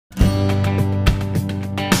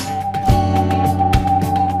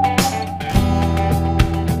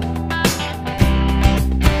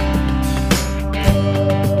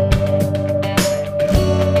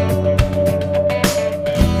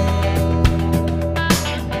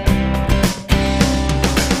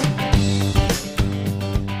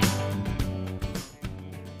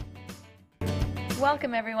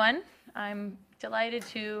Welcome, everyone. I'm delighted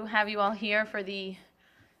to have you all here for the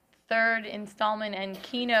third installment and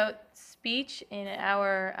keynote speech in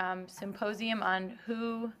our symposium on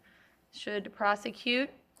who should prosecute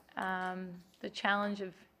the challenge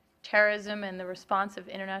of terrorism and the response of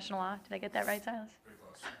international law. Did I get that right, Silas? Very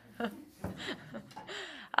close.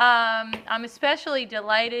 I'm especially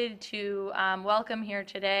delighted to welcome here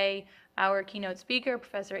today our keynote speaker,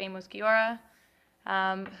 Professor Amos Guiora,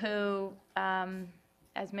 who,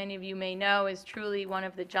 as many of you may know, is truly one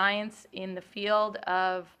of the giants in the field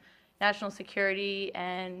of national security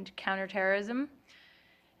and counterterrorism.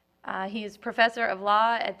 He is professor of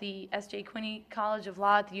law at the S.J. Quinney College of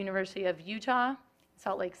Law at the University of Utah,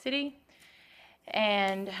 Salt Lake City,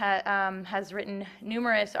 and has written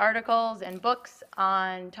numerous articles and books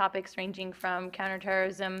on topics ranging from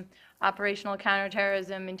counterterrorism, operational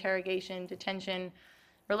counterterrorism, interrogation, detention,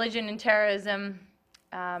 religion and terrorism,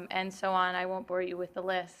 and so on. I won't bore you with the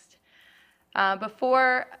list.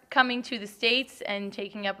 Before coming to the States and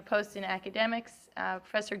taking up a post in academics,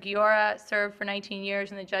 Professor Guiora served for 19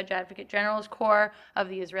 years in the Judge Advocate General's Corps of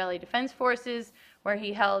the Israeli Defense Forces, where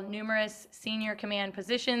he held numerous senior command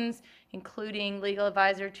positions, including legal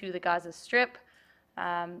advisor to the Gaza Strip,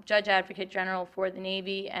 Judge Advocate General for the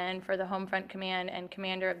Navy and for the Home Front Command, and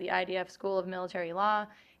commander of the IDF School of Military Law.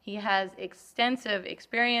 He has extensive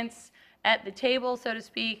experience at the table, so to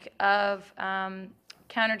speak, of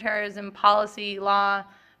counterterrorism policy, law,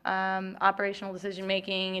 operational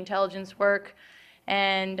decision-making, intelligence work,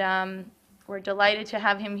 and we're delighted to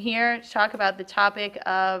have him here to talk about the topic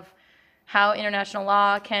of how international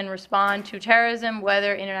law can respond to terrorism,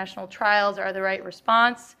 whether international trials are the right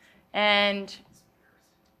response, and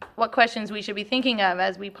what questions we should be thinking of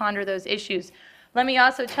as we ponder those issues. Let me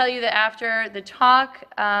also tell you that after the talk,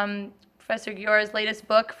 Professor Guiora's latest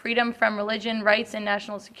book, Freedom from Religion, Rights and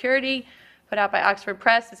National Security, put out by Oxford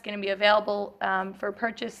Press, is going to be available for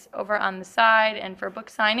purchase over on the side and for book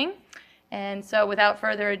signing. And so without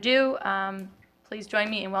further ado, please join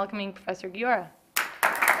me in welcoming Professor Guiora.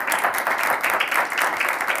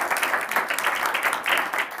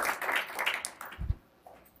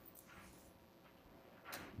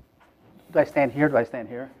 Do I stand here? Do I stand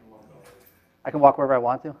here? I can walk wherever I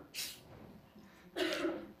want to.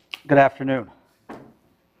 Good afternoon.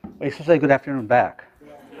 Wait, you should say good afternoon back.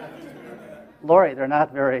 Lori, they're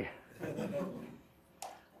not very...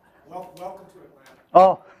 Welcome to Atlanta.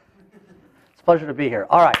 Oh, it's a pleasure to be here.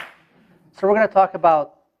 All right. So we're going to talk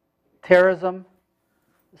about terrorism.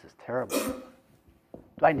 This is terrible.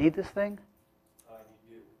 Do I need this thing?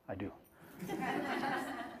 You do. I do.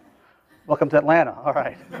 Welcome to Atlanta. All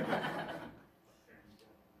right.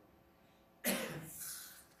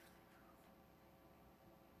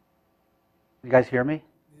 You guys hear me?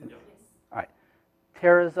 Yes. All right.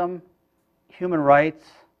 Terrorism, human rights,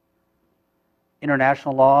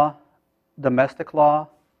 international law, domestic law.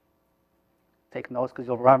 Take notes because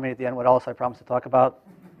you'll remind me at the end what else I promised to talk about.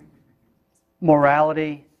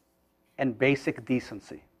 Morality and basic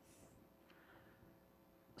decency.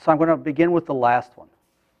 So I'm going to begin with the last one.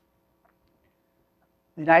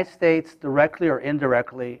 The United States, directly or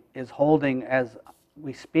indirectly, is holding, as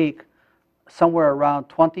we speak, somewhere around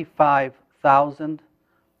 25,000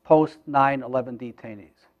 post-9/11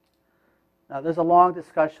 detainees. Now, there's a long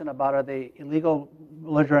discussion about, are they illegal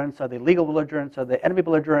belligerents, are they legal belligerents, are they enemy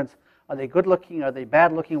belligerents, are they good-looking, are they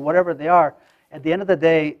bad-looking, whatever they are. At the end of the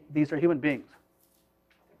day, these are human beings.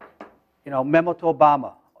 You know, memo to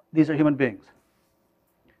Obama, these are human beings.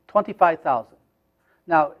 25,000.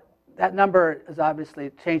 Now, that number is obviously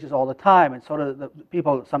changes all the time, and so do the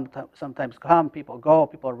people sometimes come, people go,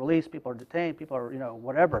 people are released, people are detained, people are,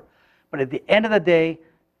 whatever. But at the end of the day,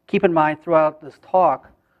 keep in mind throughout this talk,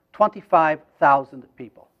 25,000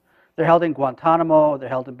 people. They're held in Guantanamo, they're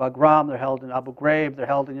held in Bagram, they're held in Abu Ghraib, they're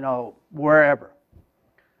held in, wherever.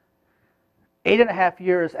 8.5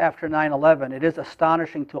 years after 9/11, it is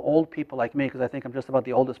astonishing to old people like me, because I think I'm just about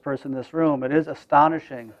the oldest person in this room. It is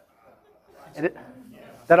astonishing.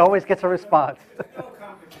 That always gets a response.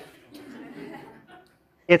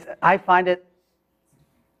 I find it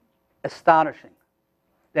astonishing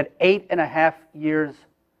that 8.5 years,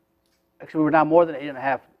 actually we're now more than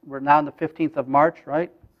 8.5, we're now on the 15th of March, right?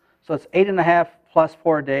 So it's 8.5 plus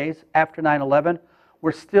 4 days after 9/11.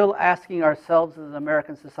 We're still asking ourselves as an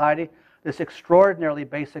American society this extraordinarily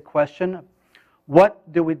basic question: what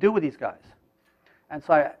do we do with these guys? And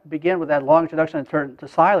so I begin with that long introduction and turn to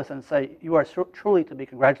Silas and say, you are truly to be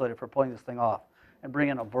congratulated for pulling this thing off and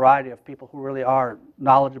bringing in a variety of people who really are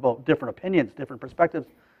knowledgeable, different opinions, different perspectives.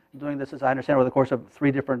 Doing this, as I understand, over the course of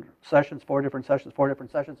 3 different sessions, 4 different sessions, 4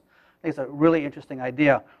 different sessions. I think it's a really interesting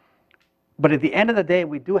idea. But at the end of the day,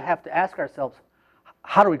 we do have to ask ourselves,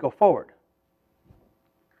 how do we go forward?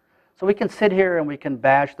 So we can sit here and we can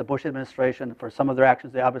bash the Bush administration for some of their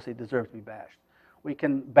actions. They obviously deserve to be bashed. We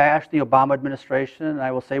can bash the Obama administration, and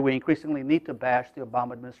I will say we increasingly need to bash the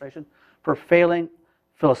Obama administration for failing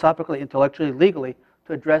philosophically, intellectually, legally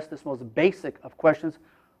to address this most basic of questions.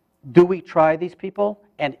 Do we try these people?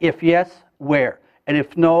 And if yes, where? And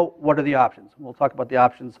if no, what are the options? We'll talk about the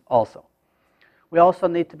options also. We also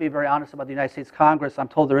need to be very honest about the United States Congress. I'm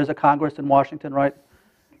told there is a Congress in Washington, right?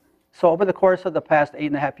 So over the course of the past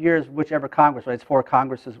 8.5 years, whichever Congress, right, it's 4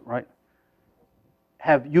 Congresses, right,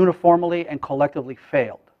 have uniformly and collectively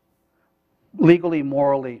failed, legally,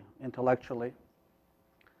 morally, intellectually.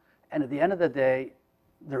 And at the end of the day,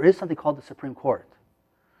 there is something called the Supreme Court.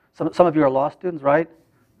 Some of you are law students, right?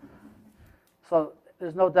 So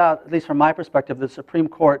there's no doubt, at least from my perspective, the Supreme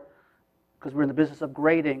Court, because we're in the business of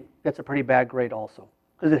grading, gets a pretty bad grade also,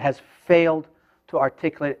 because it has failed to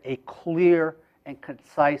articulate a clear and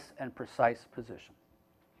concise and precise position.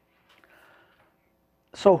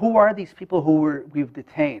 So who are these people who we've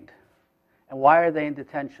detained? And why are they in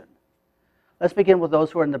detention? Let's begin with those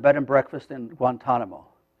who are in the bed and breakfast in Guantanamo.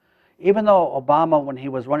 Even though Obama, when he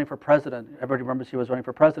was running for president, everybody remembers he was running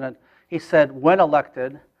for president, he said, when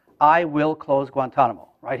elected, I will close Guantanamo,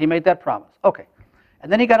 right? He made that promise. Okay.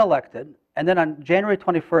 And then he got elected, and then on January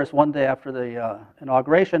 21st, one day after the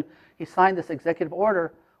inauguration, he signed this executive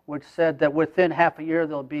order which said that within half a year,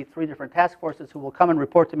 there'll be 3 different task forces who will come and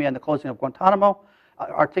report to me on the closing of Guantanamo,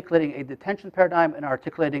 articulating a detention paradigm and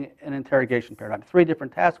articulating an interrogation paradigm. 3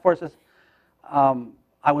 different task forces. I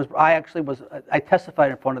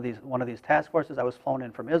testified in front of one of these task forces. I was flown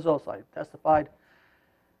in from Israel, so I testified.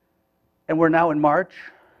 And we're now in March,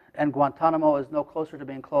 and Guantanamo is no closer to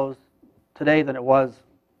being closed today than it was,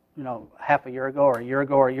 half a year ago, or a year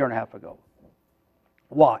ago, or a year and a half ago.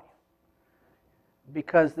 Why?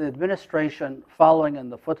 Because the administration, following in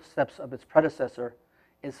the footsteps of its predecessor,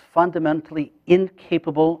 is fundamentally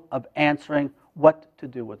incapable of answering what to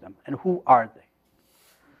do with them, and who are they?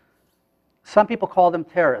 Some people call them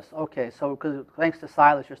terrorists. Okay, so thanks to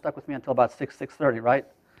Silas, you're stuck with me until about 6:30, right?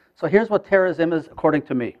 So here's what terrorism is, according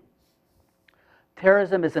to me.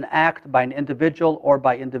 Terrorism is an act by an individual or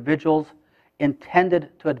by individuals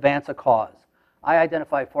intended to advance a cause. I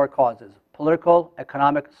identify 4 causes: political,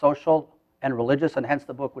 economic, social, and religious, and hence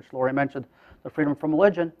the book which Lori mentioned, The Freedom from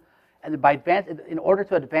Religion. And in order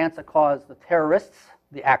to advance a cause, the terrorists,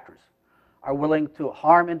 the actors, are willing to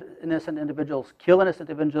harm innocent individuals, kill innocent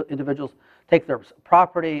individuals, take their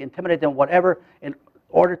property, intimidate them, whatever, in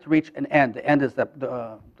order to reach an end. The end is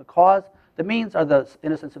the cause. The means are the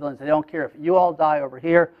innocent civilians. They don't care if you all die over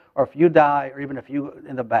here, or if you die, or even if you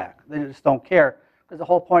in the back. They just don't care, because the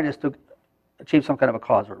whole point is to achieve some kind of a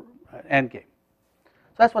cause or end game.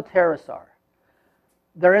 So that's what terrorists are.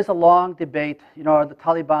 There is a long debate, are the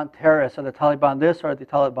Taliban terrorists, or the Taliban this, or the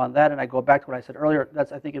Taliban that, and I go back to what I said earlier.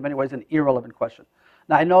 That's, I think, in many ways an irrelevant question.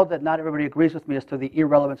 Now, I know that not everybody agrees with me as to the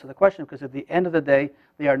irrelevance of the question, because at the end of the day,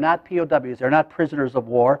 they are not POWs, they're not prisoners of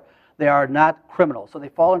war, they are not criminals. So they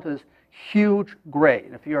fall into this huge gray.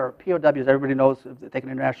 And if you're a POW, as everybody knows, if they take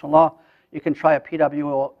international law, you can try a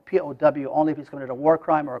POW only if he's committed a war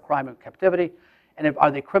crime or a crime in captivity. And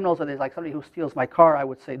are they criminals? Are they like somebody who steals my car? I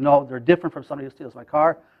would say no, they're different from somebody who steals my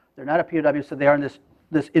car. They're not a POW, so they are in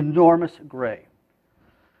this enormous gray.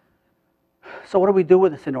 So what do we do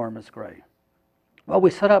with this enormous gray? Well,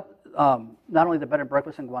 we set up not only the bed and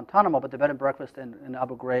breakfast in Guantanamo, but the bed and breakfast in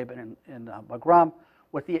Abu Ghraib and in Bagram,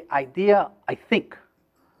 with the idea, I think,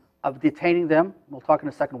 of detaining them. We'll talk in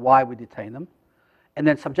a second why we detain them. And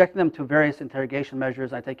then subjecting them to various interrogation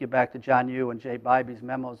measures. I take you back to John Yoo and Jay Bybee's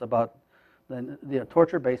memos about the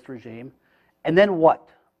torture-based regime. And then what?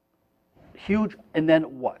 Huge, and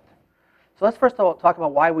then what? So let's first of all talk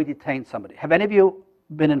about why we detain somebody. Have any of you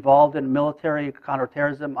been involved in military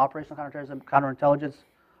counterterrorism, operational counterterrorism, counterintelligence?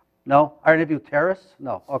 No? Are any of you terrorists?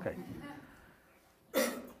 No. Okay.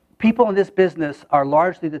 People in this business are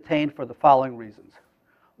largely detained for the following reasons.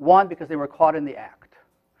 One, because they were caught in the act.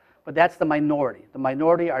 But that's the minority. The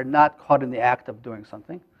minority are not caught in the act of doing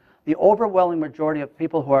something. The overwhelming majority of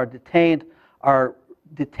people who are detained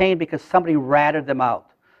because somebody ratted them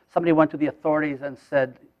out. Somebody went to the authorities and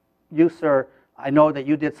said, you, sir, I know that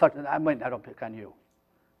you did such, and I don't pick on you.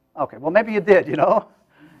 Okay, well, maybe you did,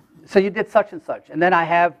 So you did such and such. And then I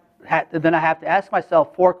have to ask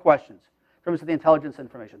myself 4 questions in terms of the intelligence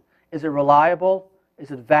information. Is it reliable?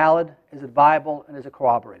 Is it valid? Is it viable? And is it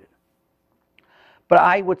corroborated? But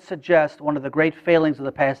I would suggest one of the great failings of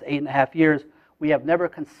the past 8.5 years, we have never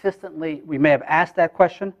consistently, we may have asked that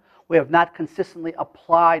question, we have not consistently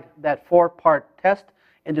applied that 4-part test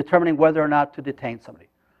in determining whether or not to detain somebody,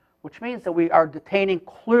 which means that we are detaining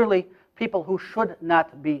clearly people who should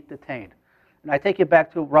not be detained. And I take you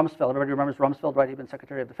back to Rumsfeld. Everybody remembers Rumsfeld, right? He'd been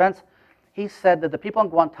Secretary of Defense. He said that the people in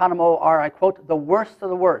Guantanamo are, I quote, the worst of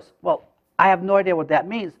the worst. Well, I have no idea what that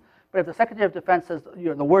means, but if the Secretary of Defense says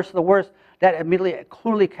you're the worst of the worst, that immediately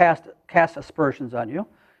clearly casts aspersions on you.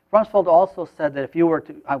 Rumsfeld also said that if you were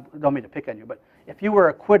to, I don't mean to pick on you, but if you were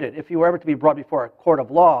acquitted, if you were ever to be brought before a court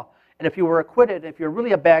of law, and if you were acquitted, if you're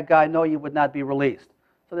really a bad guy, no, you would not be released.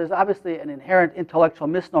 So there's obviously an inherent intellectual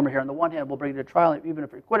misnomer here. On the one hand, we'll bring you to trial, and even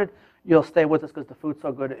if you're acquitted, you'll stay with us because the food's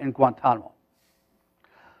so good in Guantanamo.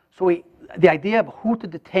 So the idea of who to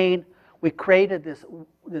detain, we created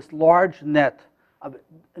this large net of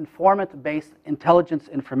informant-based intelligence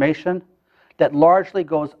information that largely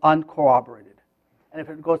goes uncorroborated. And if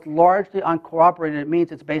it goes largely uncorroborated, it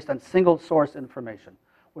means it's based on single source information,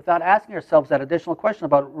 without asking ourselves that additional question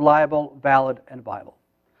about reliable, valid, and viable.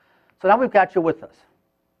 So now we've got you with us.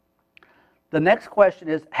 The next question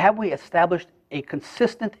is, have we established a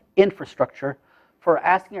consistent infrastructure for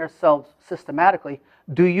asking ourselves systematically,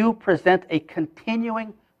 do you present a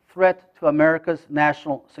continuing threat to America's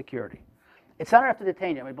national security? It's not enough to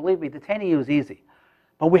detain you. I mean, believe me, detaining you is easy.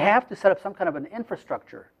 But we have to set up some kind of an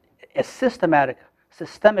infrastructure, a systemic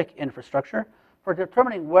infrastructure for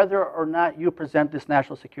determining whether or not you present this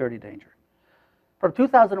national security danger. From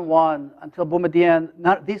 2001 until Boumediene,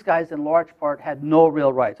 these guys in large part had no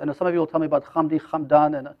real rights. I know some of you will tell me about Hamdi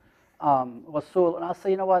Hamdan and Wasul, and I'll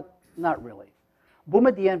say, you know what, not really.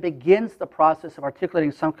 Boumediene begins the process of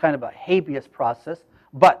articulating some kind of a habeas process,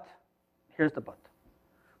 but, here's the but.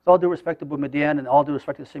 With all due respect to Boumediene and all due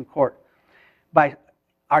respect to the Supreme Court, by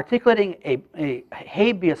articulating a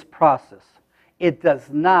habeas process, it does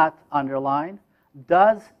not, underline,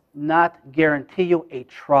 does not guarantee you a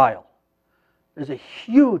trial. There's a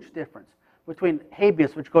huge difference between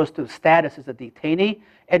habeas, which goes to status as a detainee,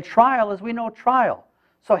 and trial, as we know, trial.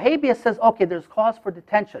 So habeas says, okay, there's cause for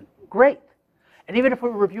detention. Great. And even if we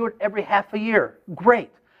review it every half a year,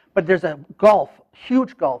 great. But there's a gulf,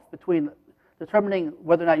 huge gulf, between determining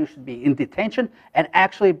whether or not you should be in detention and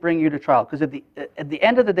actually bring you to trial. Because at the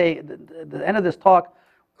end of the day, the end of this talk,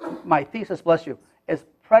 my thesis, bless you, is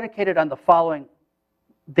predicated on the following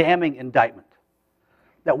damning indictment.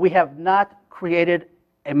 That we have not created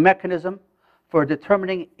a mechanism for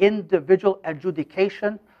determining individual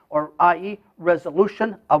adjudication, or i.e.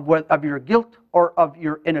 resolution of your guilt or of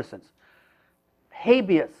your innocence.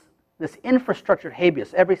 Habeas, this infrastructured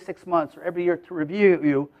habeas, every 6 months or every year to review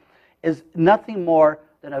you, is nothing more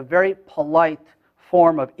than a very polite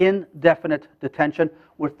form of indefinite detention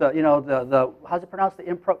with the how's it pronounced?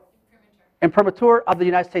 The imprimatur of the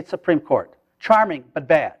United States Supreme Court. Charming, but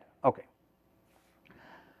bad. Okay.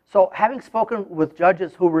 So having spoken with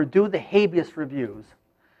judges who do the habeas reviews,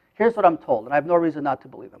 here's what I'm told, and I have no reason not to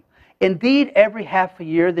believe them. Indeed, every half a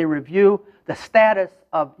year they review the status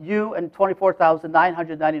of you and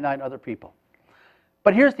 24,999 other people.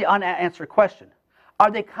 But here's the unanswered question.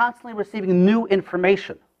 Are they constantly receiving new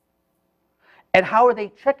information? And how are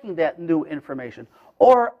they checking that new information?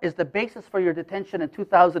 Or is the basis for your detention in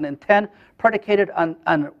 2010 predicated on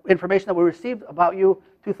information that we received about you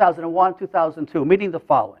 2001, 2002, meaning the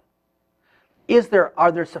following?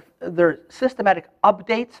 Are there systematic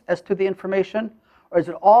updates as to the information, or is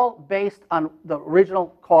it all based on the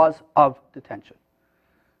original cause of detention?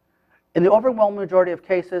 In the overwhelming majority of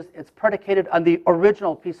cases, it's predicated on the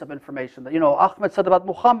original piece of information. That, Ahmed said about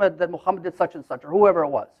Muhammad that Muhammad did such and such, or whoever it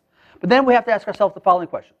was. But then we have to ask ourselves the following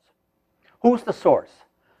questions. Who's the source?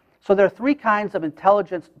 So there are 3 kinds of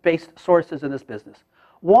intelligence-based sources in this business.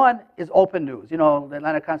 One is open news. The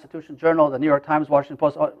Atlanta Constitution Journal, the New York Times, Washington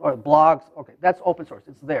Post, or blogs. Okay, that's open source.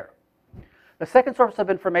 It's there. The second source of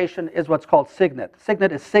information is what's called SIGINT.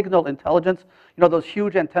 SIGINT is signal intelligence. Those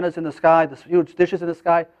huge antennas in the sky, those huge dishes in the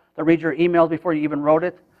sky that read your emails before you even wrote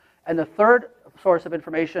it. And the third source of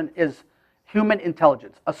information is human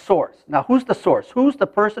intelligence, a source. Now, who's the source? Who's the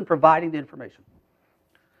person providing the information?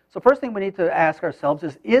 So first thing we need to ask ourselves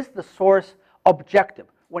is the source objective?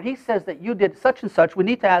 When he says that you did such and such, we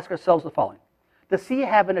need to ask ourselves the following. Does he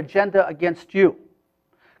have an agenda against you?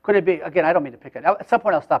 Could it be, again, I don't mean to pick on you. At some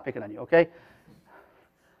point I'll stop picking on you, okay?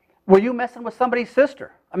 Were you messing with somebody's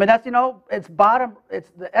sister? I mean, that's, it's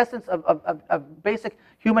the essence of basic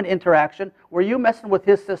human interaction. Were you messing with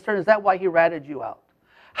his sister? Is that why he ratted you out?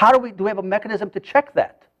 Do we have a mechanism to check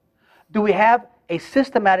that? Do we have a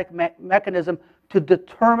systematic mechanism to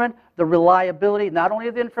determine the reliability, not only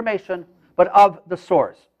of the information, but of the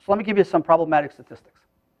source? So let me give you some problematic statistics.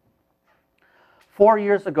 4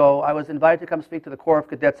 years ago, I was invited to come speak to the Corps of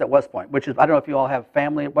Cadets at West Point, which is, I don't know if you all have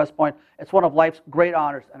family at West Point. It's one of life's great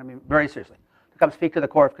honors, and I mean very seriously, to come speak to the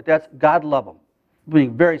Corps of Cadets. God love them,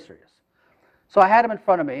 being very serious. So I had them in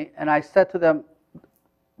front of me, and I said to them,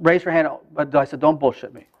 raise your hand, but I said, don't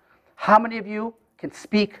bullshit me. How many of you can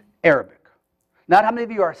speak Arabic? Not how many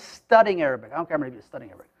of you are studying Arabic. I don't care how many of you are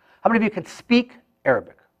studying Arabic. How many of you can speak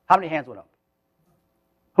Arabic? How many hands went up?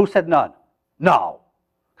 Who said none? No.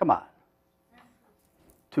 Come on.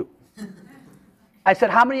 2. I said,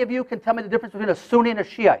 how many of you can tell me the difference between a Sunni and a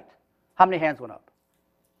Shiite? How many hands went up?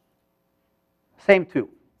 Same 2.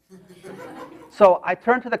 So I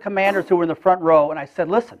turned to the commanders who were in the front row, and I said,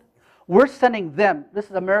 listen, we're sending them, this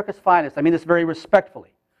is America's finest, I mean this very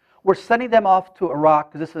respectfully. We're sending them off to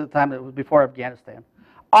Iraq, because this is the time that was before Afghanistan,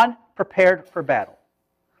 unprepared for battle.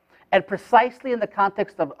 And precisely in the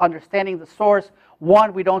context of understanding the source,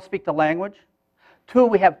 1, we don't speak the language. 2,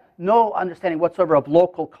 we have no understanding whatsoever of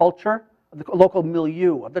local culture, of the local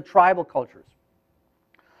milieu, of the tribal cultures.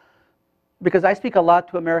 Because I speak a lot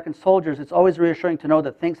to American soldiers, it's always reassuring to know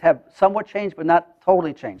that things have somewhat changed, but not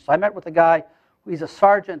totally changed. So I met with a guy, he's a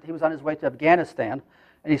sergeant, he was on his way to Afghanistan,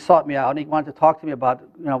 and he sought me out, and he wanted to talk to me about,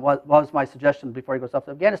 what was my suggestion before he goes off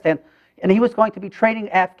to Afghanistan, and he was going to be training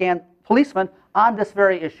Afghan policemen on this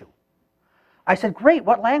very issue. I said, great,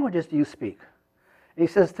 what languages do you speak? And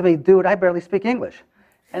he says to me, dude, I barely speak English.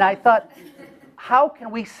 And I thought, how can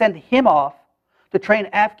we send him off to train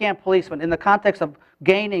Afghan policemen in the context of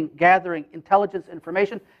gathering intelligence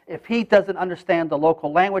information if he doesn't understand the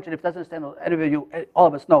local language, and if he doesn't understand, any of you, all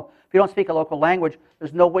of us know, if you don't speak a local language,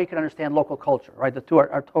 there's no way you can understand local culture, right? The two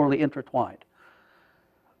are totally intertwined.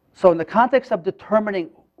 So in the context of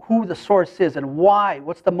determining who the source is and why,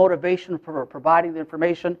 what's the motivation for providing the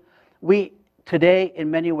information, we today, in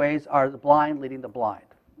many ways, are the blind leading the blind.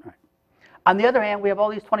 Right. On the other hand, we have all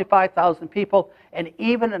these 25,000 people, and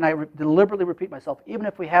even, and I deliberately repeat myself, even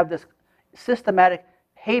if we have this systematic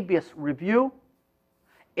habeas review,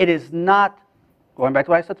 it is not, going back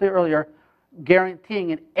to what I said to you earlier,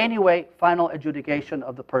 guaranteeing in any way final adjudication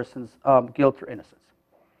of the person's guilt or innocence.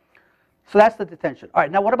 So that's the detention. All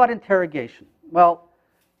right, now what about interrogation? Well,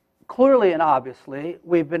 clearly and obviously,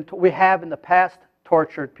 we have in the past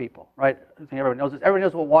tortured people, right? I think everybody knows this. Everybody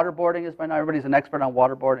knows what waterboarding is by now. Everybody's an expert on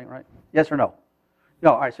waterboarding, right? Yes or no?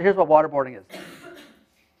 No, all right, so here's what waterboarding is.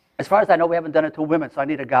 As far as I know, we haven't done it to women, so I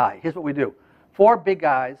need a guy. Here's what we do. 4 big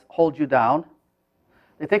guys hold you down.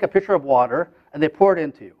 They take a pitcher of water, and they pour it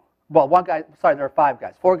into you. Well, one guy, sorry, there are 5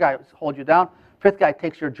 guys. 4 guys hold you down. 5th guy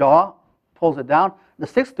takes your jaw, pulls it down. The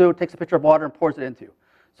 6th dude takes a pitcher of water and pours it into you.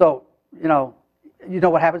 So, you know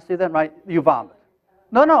what happens to you then, right? You vomit.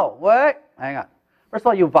 No, wait, hang on. First of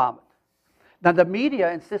all, you vomit. Now, the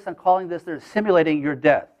media insists on calling this, they're simulating your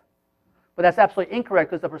death. But that's absolutely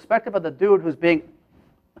incorrect, because the perspective of the dude who's being,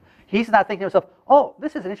 he's not thinking to himself, oh,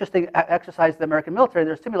 this is an interesting exercise in the American military,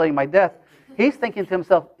 they're simulating my death. He's thinking to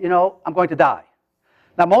himself, I'm going to die.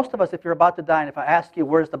 Now, most of us, if you're about to die, and if I ask you,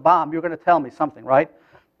 where's the bomb, you're going to tell me something, right?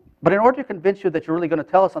 But in order to convince you that you're really going to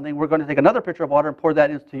tell us something, we're going to take another pitcher of water and pour that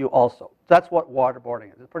into you also. That's what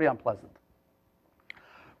waterboarding is. It's pretty unpleasant.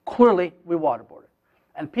 Clearly, we waterboard it.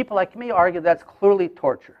 And people like me argue that's clearly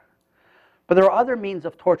torture. But there are other means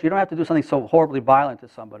of torture. You don't have to do something so horribly violent to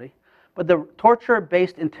somebody. But the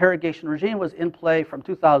torture-based interrogation regime was in play from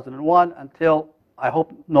 2001 until, I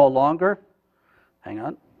hope, no longer. Hang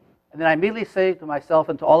on. And then I immediately say to myself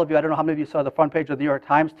and to all of you, I don't know how many of you saw the front page of the New York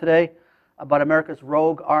Times today about America's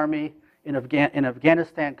rogue army in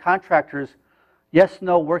Afghanistan, contractors, yes,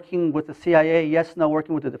 no, working with the CIA, yes, no,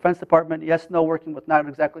 working with the Defense Department, yes, no, working with not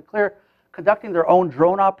exactly clear, conducting their own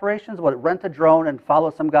drone operations, rent a drone and follow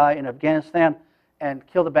some guy in Afghanistan and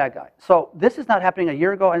kill the bad guy. So this is not happening a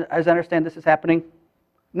year ago, and as I understand, this is happening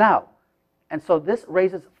now. And so this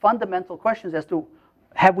raises fundamental questions as to,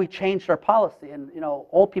 have we changed our policy? And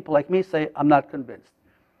old people like me say, I'm not convinced.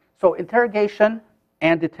 So interrogation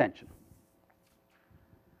and detention.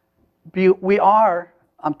 We are,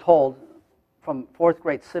 I'm told, from 4th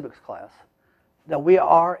grade civics class, that we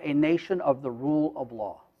are a nation of the rule of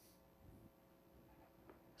law.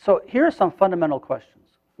 So here are some fundamental questions.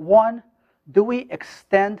 1, do we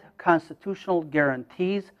extend constitutional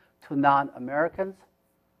guarantees to non-Americans,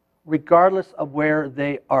 regardless of where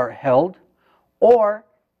they are held? Or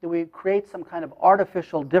do we create some kind of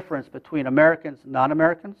artificial difference between Americans and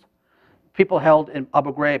non-Americans? People held in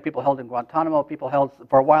Abu Ghraib, people held in Guantanamo, people held,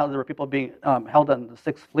 for a while there were people being held on the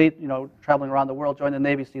 6th Fleet, traveling around the world, join the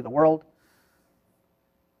Navy, see the world.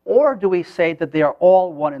 Or do we say that they are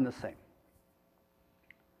all one and the same?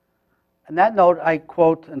 On that note, I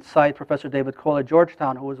quote and cite Professor David Cole at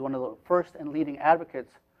Georgetown, who was one of the first and leading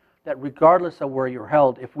advocates that regardless of where you're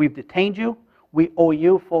held, if we've detained you, we owe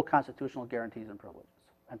you full constitutional guarantees and privileges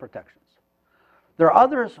and protections. There are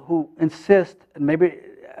others who insist, and maybe,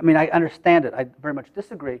 I mean, I understand it, I very much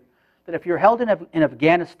disagree, that if you're held in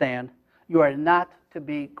Afghanistan, you are not to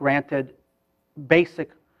be granted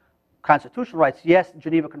basic constitutional rights. Yes,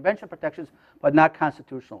 Geneva Convention protections, but not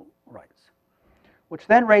constitutional rights. Which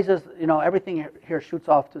then raises, everything here shoots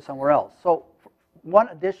off to somewhere else. So one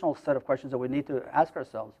additional set of questions that we need to ask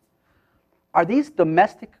ourselves, are these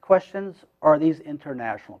domestic questions or are these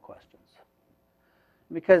international questions?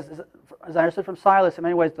 Because, as I understood from Silas, in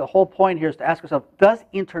many ways, the whole point here is to ask yourself, does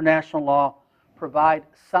international law provide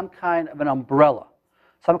some kind of an umbrella,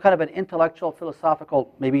 some kind of an intellectual,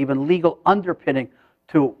 philosophical, maybe even legal underpinning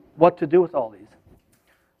to what to do with all these?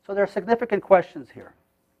 So there are significant questions here.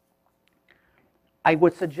 I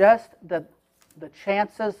would suggest that the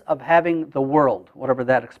chances of having the world, whatever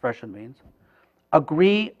that expression means,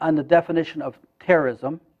 agree on the definition of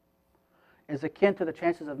terrorism is akin to the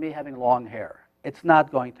chances of me having long hair. It's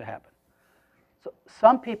not going to happen. So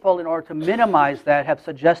some people, in order to minimize that, have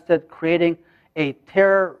suggested creating a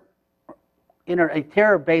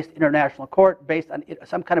terror-based international court based on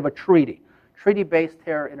some kind of a treaty-based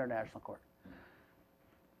terror international court.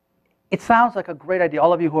 It sounds like a great idea.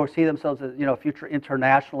 All of you who see themselves as future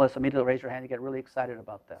internationalists, immediately raise your hand and get really excited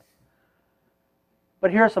about that.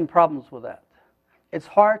 But here are some problems with that. It's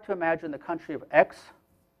hard to imagine the country of X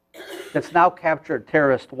that's now captured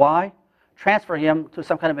terrorist Y, transfer him to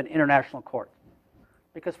some kind of an international court.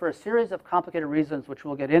 Because for a series of complicated reasons, which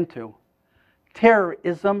we'll get into,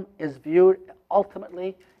 terrorism is viewed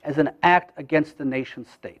ultimately as an act against the nation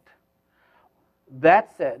state.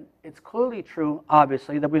 That said, it's clearly true,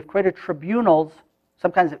 obviously, that we've created tribunals,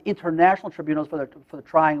 some kinds of international tribunals for the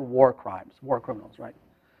trying war crimes, war criminals, right?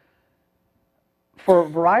 For a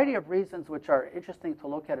variety of reasons which are interesting to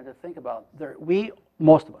look at and to think about,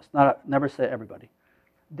 most of us, never say everybody,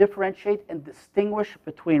 differentiate and distinguish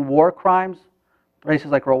between war crimes,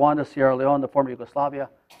 places like Rwanda, Sierra Leone, the former Yugoslavia,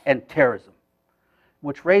 and terrorism,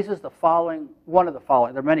 which raises one of the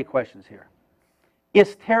following, there are many questions here.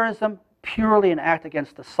 Is terrorism purely an act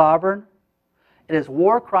against the sovereign? It is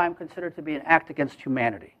war crime considered to be an act against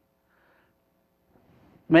humanity.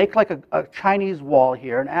 Make like a Chinese wall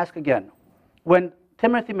here and ask again, when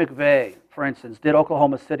Timothy McVeigh, for instance, did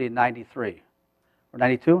Oklahoma City in 93, or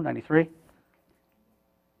 92, 93?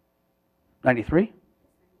 93?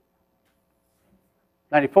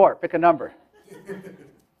 94, pick a number.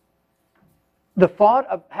 The thought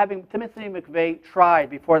of having Timothy McVeigh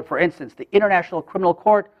tried before, for instance, the International Criminal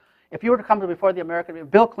Court, if you were to come before the American,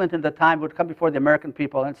 Bill Clinton at the time would come before the American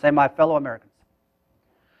people and say, my fellow Americans,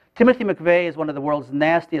 Timothy McVeigh is one of the world's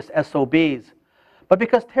nastiest SOBs, but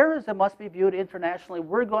because terrorism must be viewed internationally,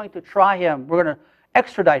 we're going to try him, we're going to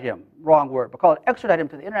extradite him, wrong word, but call it extradite him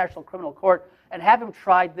to the International Criminal Court and have him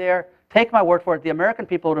tried there. Take my word for it, the American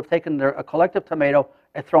people would have taken a collective tomato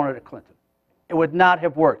and thrown it at Clinton. It would not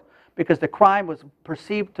have worked because the crime was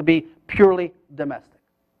perceived to be purely domestic.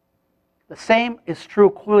 The same is true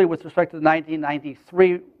clearly with respect to the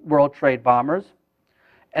 1993 World Trade bombers,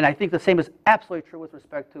 and I think the same is absolutely true with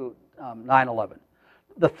respect to 9/11.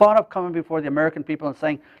 The thought of coming before the American people and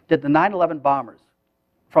saying, did the 9/11 bombers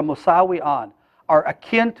from Moussaoui on are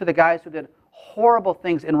akin to the guys who did horrible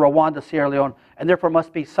things in Rwanda, Sierra Leone, and therefore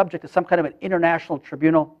must be subject to some kind of an international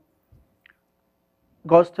tribunal,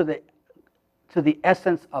 goes to the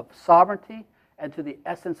essence of sovereignty and to the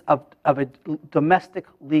essence of a domestic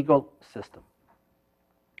legal system.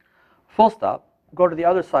 Full stop. Go to the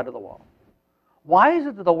other side of the wall. Why is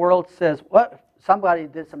it that the world says, well, somebody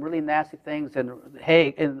did some really nasty things in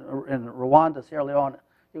Rwanda, Sierra Leone,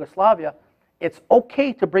 Yugoslavia, it's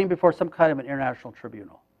okay to bring before some kind of an international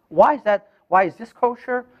tribunal? Why is that? Why is this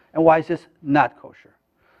kosher and why is this not kosher?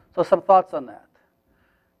 So some thoughts on that.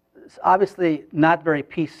 It's obviously not very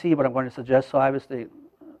PC what I'm going to suggest, so I obviously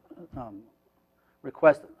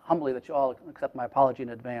request humbly that you all accept my apology in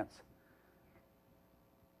advance.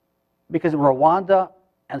 Because Rwanda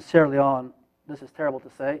and Sierra Leone, this is terrible to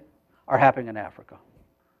say, are happening in Africa.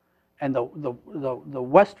 And the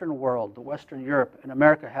Western world, the Western Europe and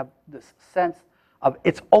America have this sense of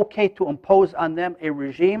it's okay to impose on them a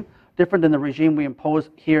regime different than the regime we impose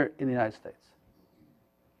here in the United States.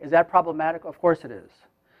 Is that problematic? Of course it is.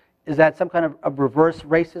 Is that some kind of reverse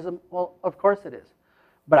racism? Well, of course it is.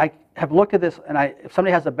 But I have looked at this, and if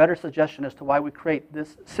somebody has a better suggestion as to why we create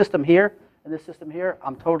this system here and this system here,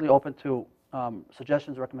 I'm totally open to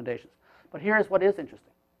suggestions, recommendations. But here's what is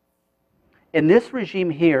interesting. In this regime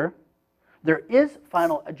here, there is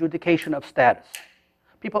final adjudication of status.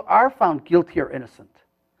 People are found guilty or innocent.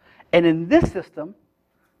 And in this system,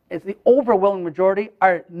 is the overwhelming majority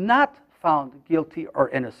are not found guilty or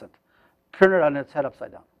innocent. Turn it on its head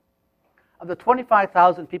upside down. Of the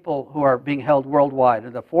 25,000 people who are being held worldwide,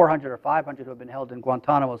 and the 400 or 500 who have been held in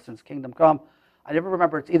Guantanamo since Kingdom Come, I never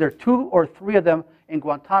remember, it's either 2 or 3 of them in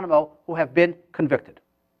Guantanamo who have been convicted.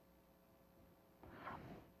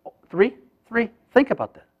 3? Think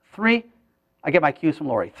about that. 3, I get my cues from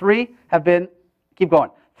Lori. 3 have been, keep going,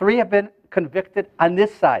 3 have been convicted on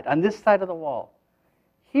this side of the wall.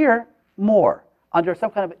 Here, more, under some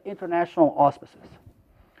kind of international auspices.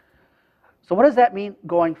 So what does that mean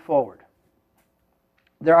going forward?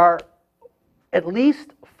 There are at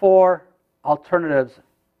least 4 alternatives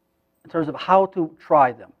in terms of how to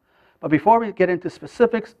try them. But before we get into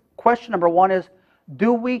specifics, question number 1 is,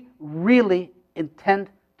 do we really intend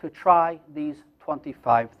to try these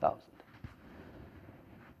 25,000?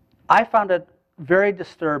 I found it very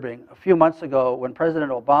disturbing a few months ago when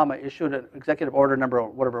President Obama issued an executive order number,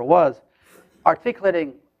 whatever it was,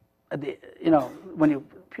 articulating, when you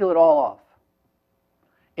peel it all off,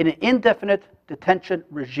 in an indefinite detention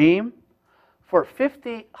regime for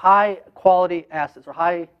 50 high-quality assets or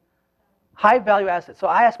high-value assets. So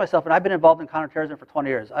I asked myself, and I've been involved in counterterrorism for 20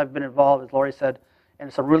 years. I've been involved, as Lori said, in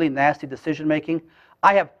some really nasty decision-making.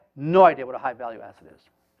 I have no idea what a high-value asset is.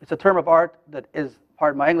 It's a term of art that is,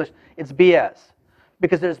 pardon my English, it's BS.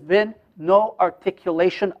 Because there's been no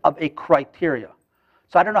articulation of a criteria.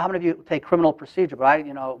 So I don't know how many of you take criminal procedure, but I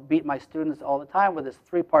beat my students all the time with this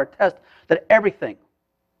 3-part test that everything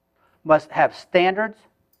must have standards,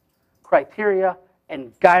 criteria,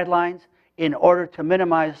 and guidelines in order to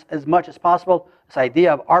minimize as much as possible this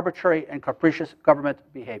idea of arbitrary and capricious government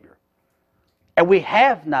behavior. And we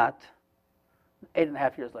have not,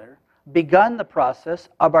 8.5 years later, begun the process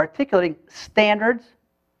of articulating standards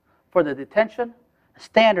for the detention,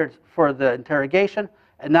 standards for the interrogation,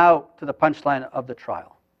 and now to the punchline of the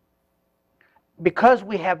trial. Because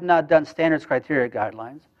we have not done standards, criteria,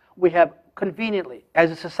 guidelines, we have conveniently, as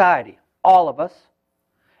a society, all of us,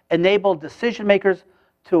 enabled decision makers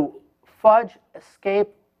to fudge, escape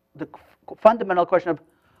the fundamental question of,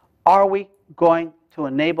 are we going to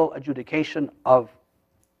enable adjudication of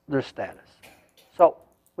their status? So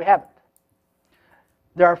we haven't.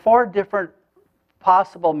 There are 4 different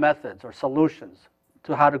possible methods or solutions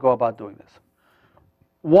to how to go about doing this.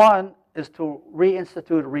 One is to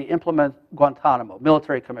reinstitute, re-implement Guantanamo,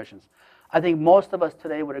 military commissions. I think most of us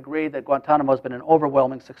today would agree that Guantanamo has been an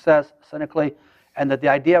overwhelming success, cynically, and that the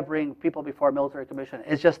idea of bringing people before a military commission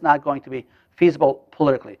is just not going to be feasible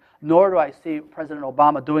politically. Nor do I see President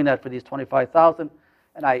Obama doing that for these 25,000.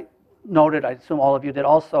 And I noted, I assume all of you did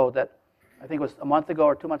also, that I think it was a month ago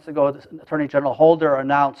or 2 months ago, Attorney General Holder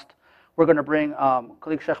announced we're going to bring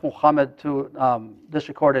Khalid Sheikh Mohammed to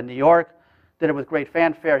District Court in New York. Did it with great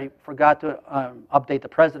fanfare. He forgot to update the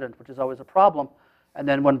president, which is always a problem. And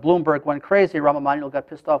then when Bloomberg went crazy, Rahm Emanuel got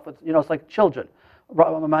pissed off with, it's like children.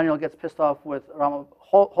 Rahm Emanuel gets pissed off with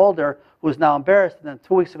Holder, who's now embarrassed. And then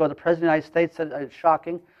 2 weeks ago, the President of the United States said, it's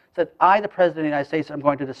shocking, said, I, the President of the United States, am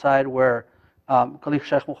going to decide where Khalid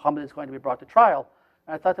Sheikh Mohammed is going to be brought to trial.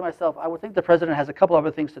 And I thought to myself, I would think the President has a couple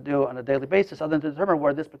other things to do on a daily basis other than to determine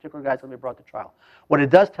where this particular guy is going to be brought to trial. What it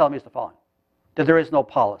does tell me is the following, that there is no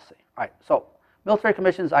policy. All right, so military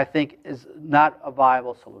commissions, I think, is not a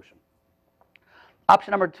viable solution.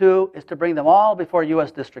 Option number 2 is to bring them all before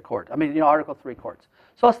U.S. District Court. Article 3 courts.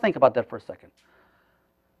 So let's think about that for a second.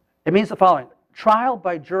 It means the following. Trial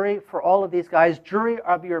by jury for all of these guys, jury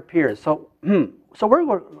of your peers. So we're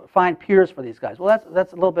going to find peers for these guys. Well,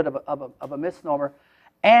 that's a little bit of a misnomer.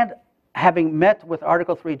 And having met with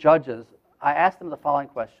Article 3 judges, I asked them the following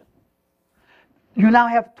question. You now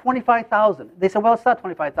have 25,000. They said, well, it's not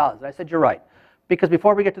 25,000. I said, you're right. Because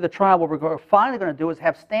before we get to the trial, what we're finally going to do is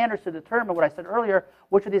have standards to determine what I said earlier,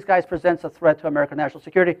 which of these guys presents a threat to American national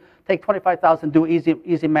security. Take 25,000, do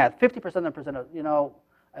easy math. 50% of them present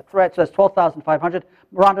a threat, so that's 12,500.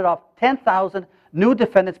 Rounded off, 10,000 new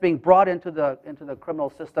defendants being brought into the criminal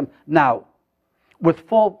system now, with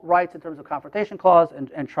full rights in terms of confrontation clause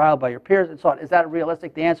and trial by your peers and so on. Is that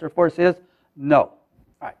realistic? The answer, of course, is no. All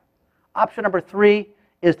right. Option number 3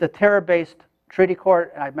 is the terror-based treaty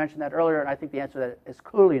court, and I mentioned that earlier, and I think the answer to that is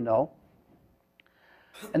clearly no.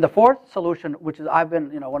 And the 4th solution, which is I've been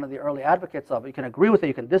one of the early advocates of, you can agree with it,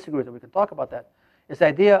 you can disagree with it, we can talk about that, is the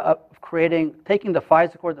idea of taking the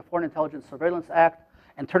FISA court, the Foreign Intelligence Surveillance Act,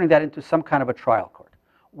 and turning that into some kind of a trial court.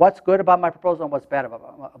 What's good about my proposal and what's bad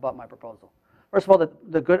about my proposal? First of all,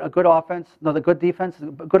 the good offense, no, the good defense, a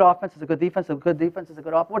good offense is a good defense, a good defense is a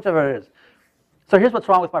good offense, whichever it is. So here's what's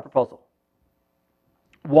wrong with my proposal.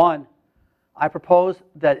 1, I propose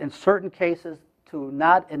that in certain cases to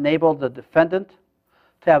not enable the defendant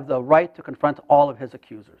to have the right to confront all of his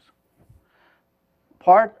accusers.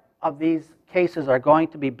 Part of these cases are going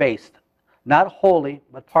to be based, not wholly,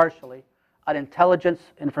 but partially, on intelligence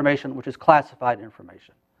information, which is classified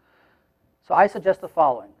information. So I suggest the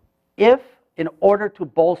following. If, in order to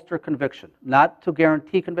bolster conviction, not to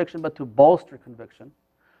guarantee conviction, but to bolster conviction,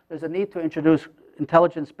 there's a need to introduce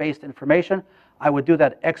intelligence-based information, I would do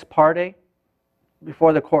that ex parte,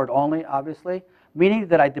 before the court only, obviously, meaning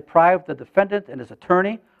that I deprive the defendant and his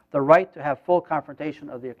attorney the right to have full confrontation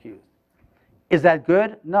of the accused. Is that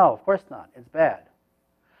good? No, of course not. It's bad.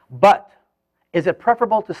 But is it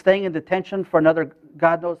preferable to staying in detention for another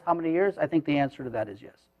God knows how many years? I think the answer to that is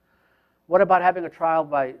yes. What about having a trial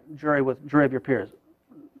by jury with jury of your peers?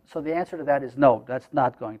 So the answer to that is no, that's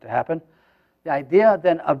not going to happen. The idea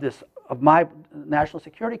then of my national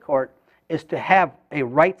security court is to have a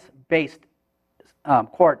rights-based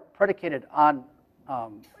court predicated on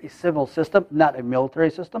a civil system, not a military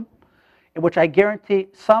system, in which I guarantee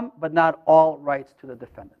some but not all rights to the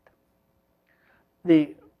defendant.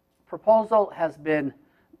 The proposal has been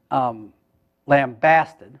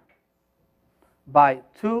lambasted by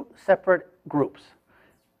two separate groups,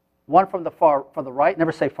 one from the right,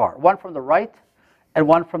 never say far, one from the right and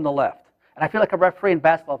one from the left. And I feel like a referee in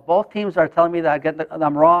basketball. If both teams are telling me that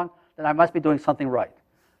I'm wrong, then I must be doing something right.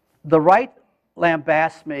 The right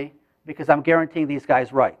lambasts me because I'm guaranteeing these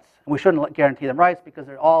guys rights. And we shouldn't guarantee them rights because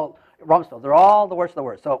they're all Rumsfeld. They're all the worst of the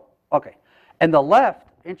worst. So, okay. And the left,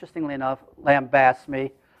 interestingly enough, lambasts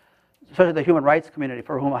me, especially the human rights community,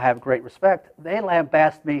 for whom I have great respect. They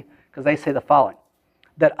lambast me because they say the following,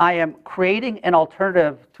 that I am creating an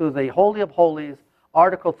alternative to the Holy of Holies,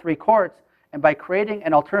 Article 3 courts, and by creating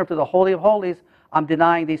an alternative to the Holy of Holies, I'm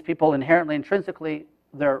denying these people inherently, intrinsically,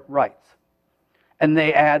 their rights. And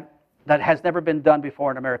they add, that has never been done before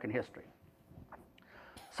in American history.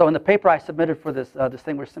 So in the paper I submitted for this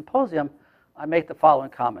distinguished symposium, I make the following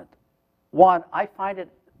comment. One, I find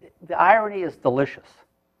the irony is delicious.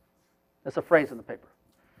 That's a phrase in the paper.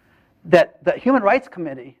 That the human rights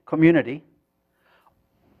community,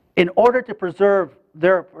 in order to preserve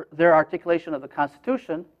their articulation of the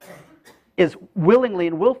Constitution, is willingly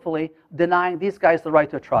and willfully denying these guys the right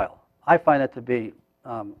to a trial. I find that to be,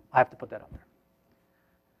 I have to put that out there.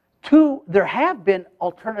 Two, there have been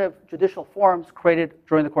alternative judicial forms created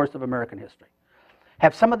during the course of American history.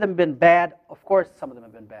 Have some of them been bad? Of course some of them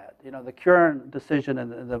have been bad. You know, the Curran decision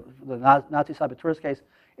and the Nazi saboteurs case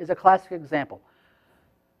is a classic example.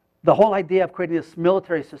 The whole idea of creating this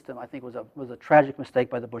military system, I think, was a tragic mistake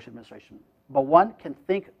by the Bush administration. But one can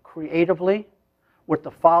think creatively with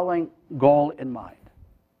the following goal in mind.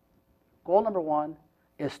 Goal number one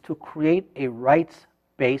is to create a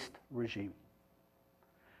rights-based regime.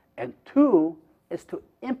 And two is to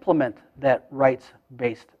implement that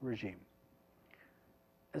rights-based regime.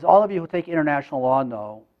 As all of you who take international law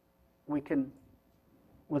know, we can,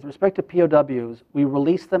 with respect to POWs, we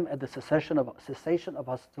release them at the cessation of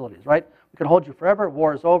hostilities, right? We can hold you forever,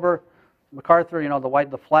 war is over, MacArthur, you know,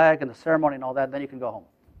 the flag and the ceremony and all that, and then you can go home.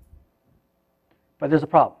 But there's a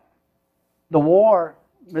problem. The war,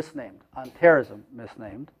 misnamed, on terrorism,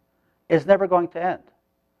 misnamed, is never going to end.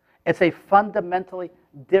 It's a fundamentally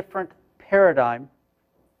different paradigm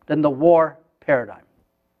than the war paradigm.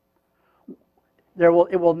 It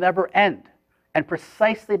will never end. And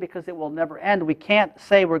precisely because it will never end, we can't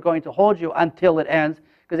say we're going to hold you until it ends,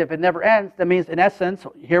 because if it never ends, that means, in essence,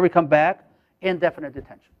 here we come back, indefinite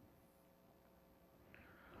detention.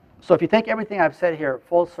 So if you take everything I've said here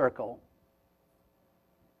full circle,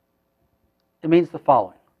 it means the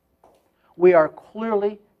following. We are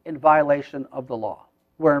clearly in violation of the law.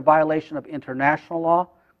 We're in violation of international law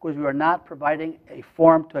because we are not providing a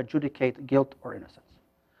forum to adjudicate guilt or innocence.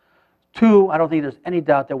 Two, I don't think there's any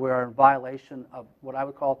doubt that we are in violation of what I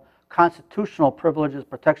would call constitutional privileges,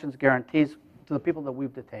 protections, guarantees to the people that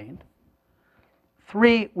we've detained.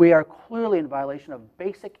 Three, we are clearly in violation of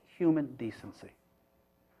basic human decency.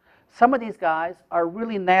 Some of these guys are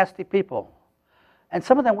really nasty people, and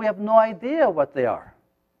some of them we have no idea what they are.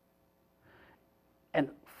 And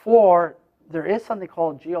four, there is something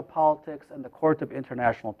called geopolitics and the court of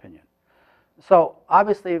international opinion. So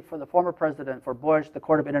obviously for the former president, for Bush, the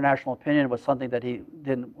court of international opinion was something that he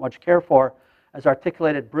didn't much care for, as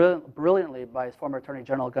articulated brilliantly by his former Attorney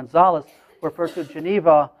General Gonzalez, refers to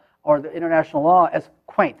Geneva or the international law as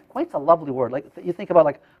quaint. Quaint's a lovely word. Like you think about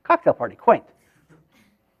like cocktail party, quaint.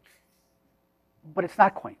 But it's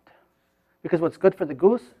not quaint, because what's good for the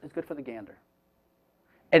goose is good for the gander.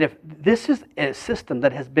 And if this is a system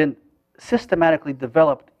that has been systematically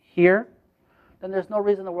developed here, then there's no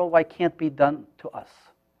reason in the world why it can't be done to us.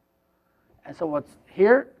 And so what's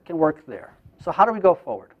here can work there. So how do we go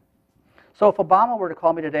forward? So if Obama were to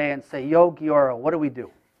call me today and say, yo, Guiora, what do we do?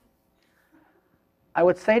 I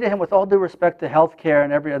would say to him, with all due respect to health care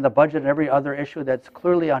and the budget and every other issue that's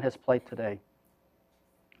clearly on his plate today,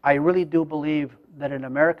 I really do believe that an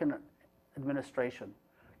American administration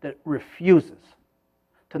that refuses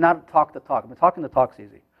to not talk the talk, I mean, talking the talk's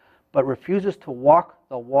easy, but refuses to walk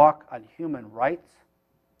the walk on human rights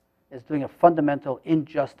is doing a fundamental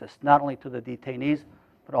injustice, not only to the detainees,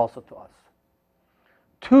 but also to us.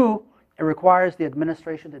 Two, it requires the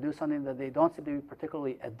administration to do something that they don't seem to be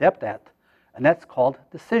particularly adept at, and that's called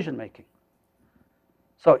decision making.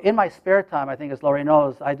 So in my spare time, I think as Laurie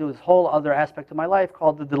knows, I do this whole other aspect of my life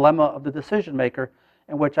called the dilemma of the decision maker,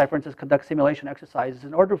 in which I, for instance, conduct simulation exercises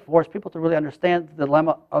in order to force people to really understand the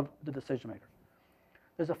dilemma of the decision maker.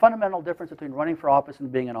 There's a fundamental difference between running for office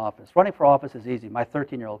and being in office. Running for office is easy. My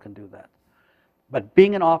 13-year-old can do that. But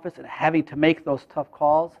being in office and having to make those tough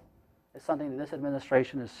calls is something that this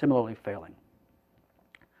administration is similarly failing.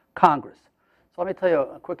 Congress. So let me tell you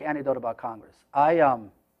a quick anecdote about Congress. A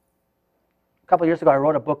couple of years ago, I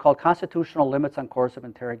wrote a book called Constitutional Limits on Coercive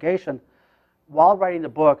Interrogation. While writing the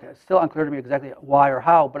book, it's still unclear to me exactly why or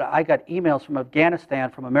how, but I got emails from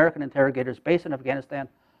Afghanistan, from American interrogators based in Afghanistan,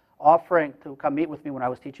 offering to come meet with me when I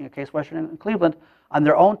was teaching a case Western in Cleveland. On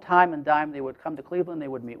their own time and dime, they would come to Cleveland, they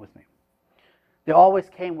would meet with me. They always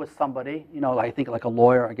came with somebody, you know, I think like a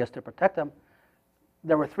lawyer, I guess, to protect them.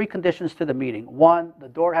 There were 3 conditions to the meeting. 1, the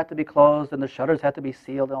door had to be closed and the shutters had to be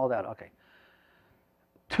sealed and all that. Okay.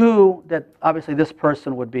 2, that obviously this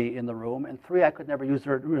person would be in the room. And 3, I could never use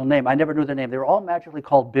their real name. I never knew their name. They were all magically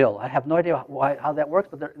called Bill. I have no idea how that works,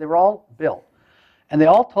 but they were all Bill. And they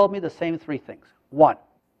all told me the same 3 things. 1,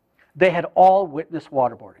 they had all witnessed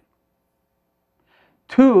waterboarding.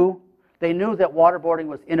 2, they knew that waterboarding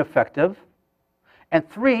was ineffective. And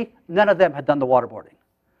 3, none of them had done the waterboarding.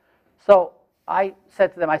 So I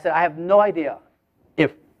said to them, I said, I have no idea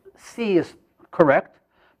if C is correct,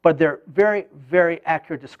 but they're very, very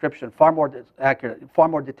accurate description, far more accurate, far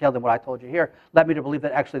more detailed than what I told you here, led me to believe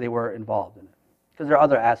that actually they were involved in it. Because there are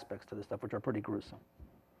other aspects to this stuff which are pretty gruesome.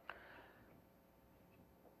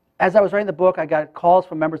 As I was writing the book, I got calls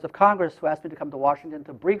from members of Congress who asked me to come to Washington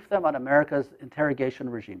to brief them on America's interrogation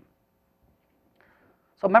regime.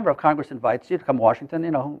 So a member of Congress invites you to come to Washington.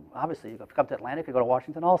 You know, obviously, you come to Atlanta, you could go to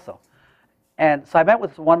Washington also. And so I met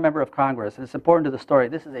with one member of Congress, and it's important to the story.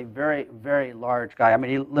 This is a very, very large guy. I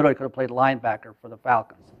mean, he literally could have played linebacker for the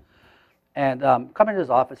Falcons. And come into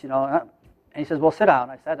his office, you know, and he says, well, sit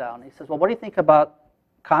down. I sat down. He says, well, what do you think about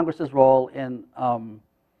Congress's role in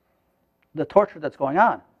the torture that's going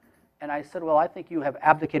on? And I said, well, I think you have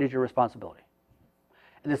abdicated your responsibility.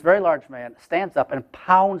 And this very large man stands up and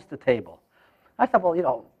pounds the table. I thought, well, you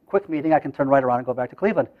know, quick meeting, I can turn right around and go back to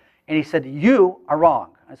Cleveland. And he said, you are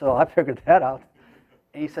wrong. I said, well, I figured that out.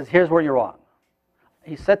 And he says, here's where you're wrong.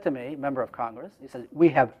 He said to me, member of Congress, he said, we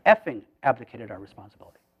have effing abdicated our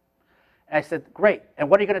responsibility. And I said, great, and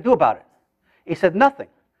what are you going to do about it? He said, nothing.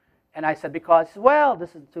 And I said, because, well,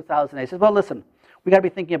 this is 2008. He said, well, listen, we got to be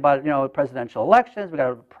thinking about, you know, presidential elections, we got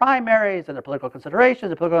to have primaries and the political considerations,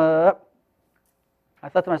 the political... I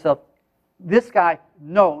thought to myself, this guy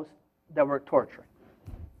knows that we're torturing.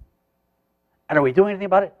 And are we doing anything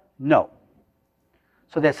about it? No.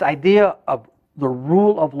 So this idea of the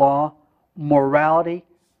rule of law, morality,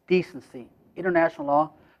 decency, international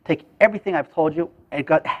law, take everything I've told you, and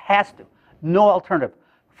it has to, no alternative,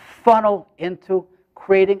 funnel into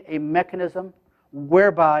creating a mechanism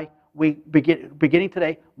whereby we beginning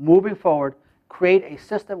today, moving forward, create a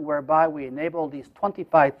system whereby we enable these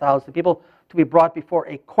 25,000 people to be brought before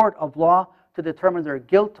a court of law to determine their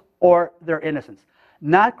guilt or their innocence.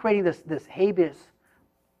 Not creating this habeas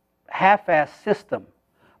half-ass system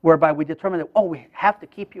whereby we determine that, oh, we have to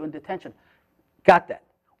keep you in detention. Got that.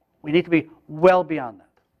 We need to be well beyond that.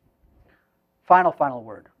 Final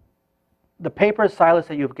word. The papers, Silas,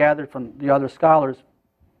 that you've gathered from the other scholars,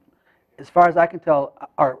 as far as I can tell,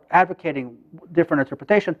 are advocating different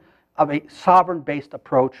interpretation of a sovereign-based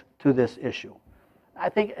approach to this issue. I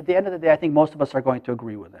think at the end of the day, I think most of us are going to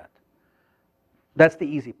agree with that. That's the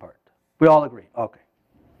easy part. We all agree. Okay.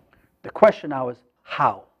 The question now is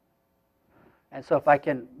how? And so if I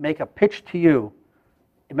can make a pitch to you,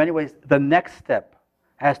 in many ways, the next step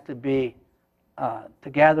has to be to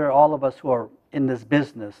gather all of us who are in this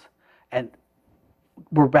business, and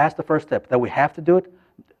we're past the first step, that we have to do it.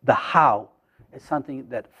 The how is something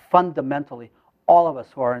that fundamentally all of us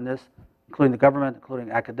who are in this, including the government, including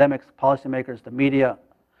academics, policymakers, the media,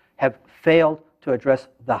 have failed to address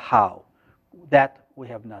the how. That we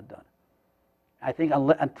have not done. I think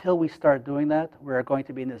until we start doing that, we're going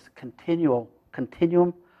to be in this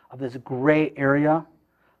continuum of this gray area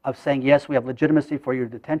of saying, yes, we have legitimacy for your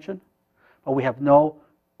detention, but we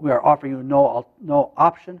are offering you no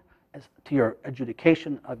option as to your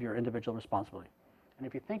adjudication of your individual responsibility. And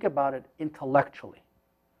if you think about it intellectually,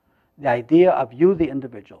 the idea of you, the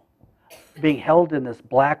individual, being held in this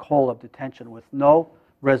black hole of detention with no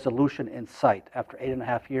resolution in sight after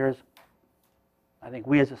 8.5 years, I think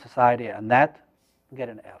we as a society on that get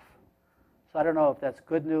an F. So I don't know if that's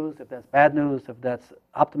good news, if that's bad news, if that's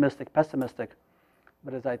optimistic, pessimistic,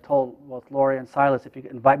 but as I told both Lori and Silas, if you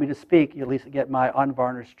invite me to speak, you at least get my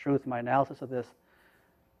unvarnished truth, my analysis of this.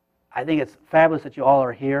 I think it's fabulous that you all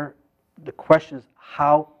are here. The question is,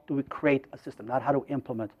 how do we create a system? Not how to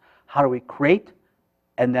implement. How do we create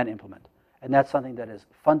and then implement? And that's something that is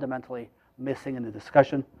fundamentally missing in the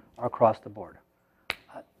discussion across the board.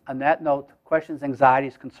 On that note, questions,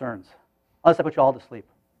 anxieties, concerns? Unless I put you all to sleep.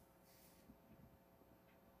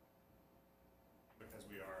 Because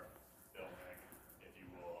we are filming, if you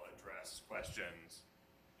will address questions,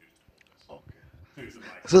 you just hold this. Okay. Use the mic.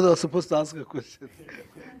 So they're supposed to ask a question.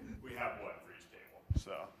 We have one for each table,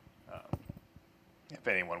 so if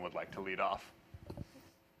anyone would like to lead off.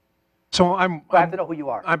 So I have to know who you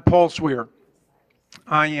are. I'm Paul Swear.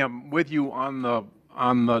 I am with you on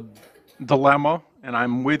the dilemma, and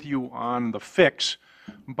I'm with you on the fix.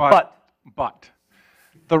 But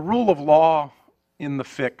the rule of law in the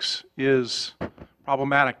fix is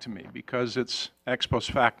problematic to me because it's ex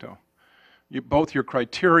post facto. Both your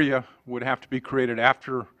criteria would have to be created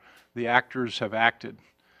after the actors have acted.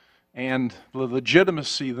 And the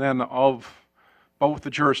legitimacy then of both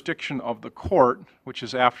the jurisdiction of the court, which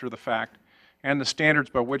is after the fact, and the standards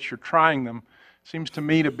by which you're trying them, seems to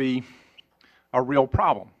me to be a real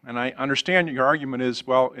problem. And I understand your argument is,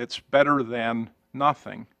 well, it's better than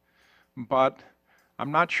nothing. But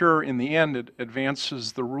I'm not sure in the end it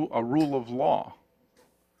advances a rule of law.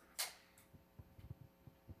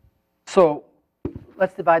 So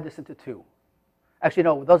let's divide this into two. Actually,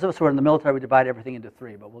 no, those of us who are in the military, we divide everything into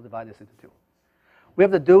three, but we'll divide this into two. We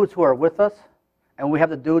have the dudes who are with us, and we have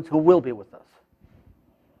the dudes who will be with us.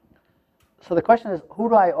 So the question is, who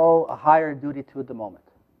do I owe a higher duty to at the moment?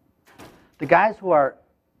 The guys who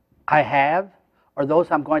I have, or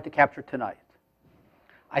those I'm going to capture tonight?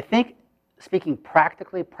 I think, speaking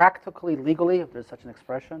practically, legally, if there's such an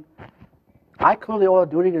expression, I clearly owe a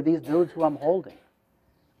duty to these dudes who I'm holding.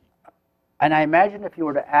 And I imagine if you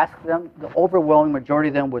were to ask them, the overwhelming majority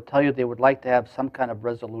of them would tell you they would like to have some kind of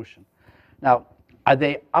resolution. Now, are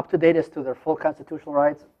they up to date as to their full constitutional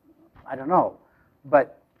rights? I don't know.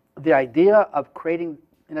 But the idea of creating,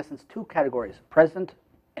 in essence, two categories, present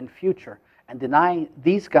and future, and denying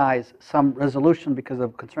these guys some resolution because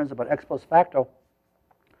of concerns about ex post facto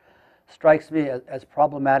strikes me as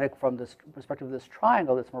problematic from this perspective of this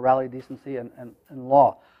triangle, this morality, decency, and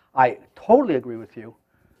law. I totally agree with you,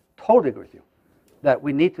 that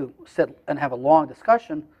we need to sit and have a long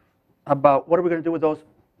discussion about what are we going to do with those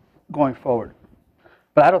going forward.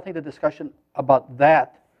 But I don't think the discussion about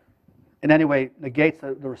that in any way negates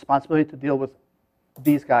the responsibility to deal with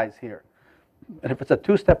these guys here. And if it's a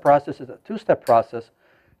two-step process, it's a two-step process.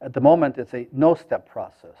 At the moment, it's a no-step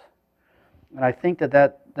process. And I think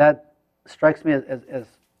that strikes me as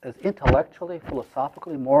intellectually,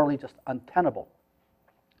 philosophically, morally just untenable.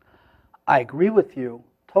 I agree with you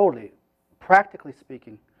totally. Practically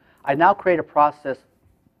speaking, I now create a process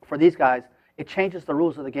for these guys. It changes the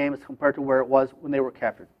rules of the game as compared to where it was when they were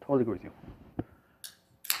captured. Totally agree with you.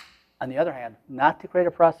 On the other hand, not to create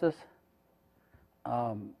a process,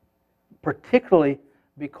 particularly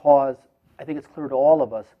because I think it's clear to all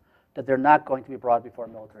of us that they're not going to be brought before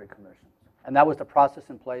military commissions. And that was the process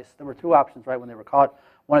in place. There were two options, right, when they were caught.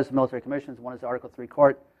 One is the military commissions, one is the Article III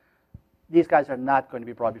court. These guys are not going to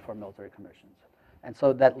be brought before military commissions. And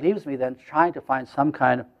so that leaves me then trying to find some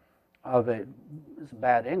kind of this is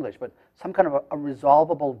bad English, but some kind of a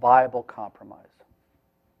resolvable, viable compromise.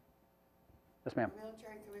 Yes, ma'am. Our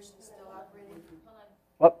military commission is still operating.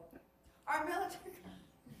 What?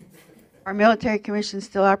 Our military commission is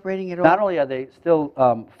still operating at all? Not only are they still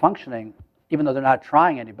functioning, even though they're not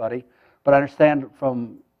trying anybody, but I understand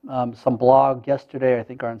from some blog yesterday, I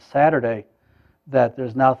think, or on Saturday, that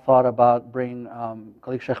there's now thought about bringing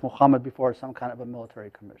Khalid Sheikh Mohammed before some kind of a military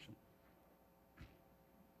commission.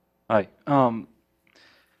 Hi.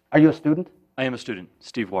 Are you a student? I am a student,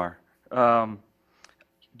 Steve Wire.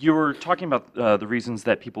 You were talking about the reasons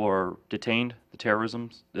that people are detained, the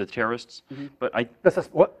terrorists, but I... This is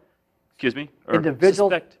what? Excuse me?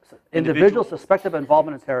 Individuals suspected of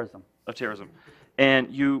involvement in terrorism. Of terrorism.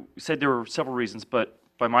 And you said there were several reasons, but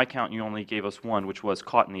by my count, you only gave us one, which was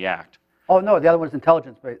caught in the act. Oh, no, the other one is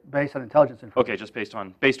intelligence, based on intelligence information. Okay, just based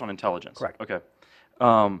on intelligence. Correct. Okay.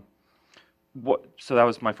 So that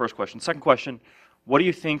was my first question. Second question: what do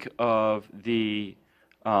you think of the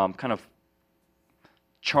kind of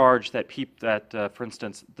charge that for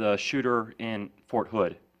instance, the shooter in Fort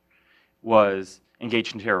Hood was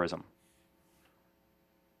engaged in terrorism?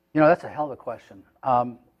 You know, that's a hell of a question.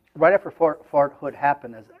 Right after Fort Hood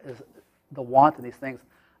happened, as the want and these things,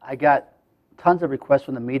 I got tons of requests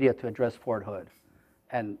from the media to address Fort Hood.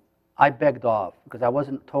 And I begged off because I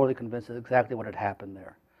wasn't totally convinced of exactly what had happened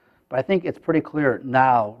there. But I think it's pretty clear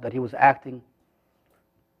now that he was acting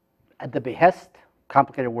at the behest,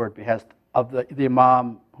 complicated word, behest, of the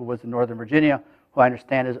imam who was in Northern Virginia, who I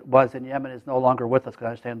understand was in Yemen, is no longer with us, because I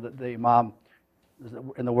understand that the imam is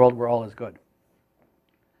in the world where all is good.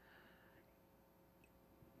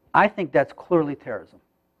 I think that's clearly terrorism.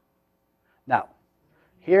 Now,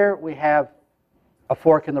 here we have a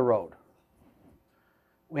fork in the road.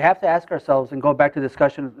 We have to ask ourselves and go back to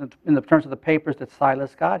discussion in the terms of the papers that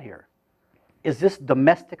Silas got here. Is this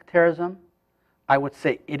domestic terrorism? I would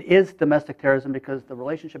say it is domestic terrorism because the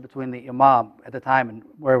relationship between the imam at the time and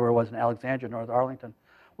wherever it was in Alexandria, North Arlington,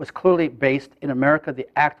 was clearly based in America. The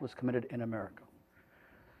act was committed in America.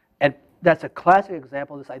 And that's a classic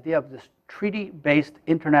example of this idea of this treaty-based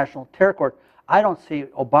international terror court. I don't see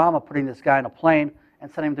Obama putting this guy in a plane and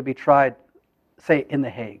sending him to be tried, say, in The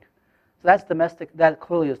Hague. So that's domestic, that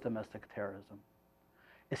clearly is domestic terrorism.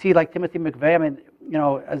 You see, like Timothy McVeigh, I mean, you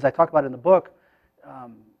know, as I talk about in the book,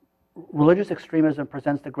 religious extremism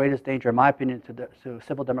presents the greatest danger, in my opinion, to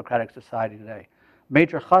civil democratic society today.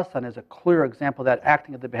 Major Hassan is a clear example that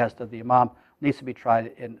acting at the behest of the imam needs to be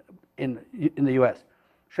tried in the U.S.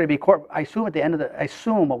 Should he be court? I assume at the end of I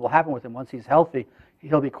assume what will happen with him once he's healthy,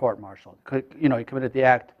 he'll be court-martialed. You know, he committed the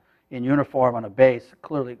act in uniform on a base,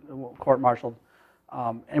 clearly court-martialed,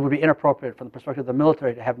 and it would be inappropriate from the perspective of the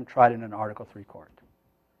military to have him tried in an Article III court.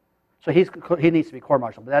 So he needs to be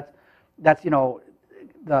court-martialed. But that's you know,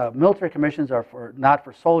 the military commissions are not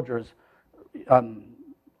for soldiers.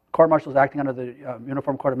 Court-martials acting under the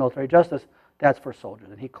Uniform Court of Military Justice, that's for soldiers,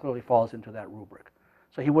 and he clearly falls into that rubric.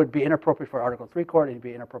 So he would be inappropriate for Article III court, and he'd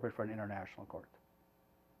be inappropriate for an international court.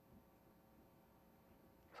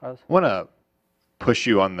 I want to push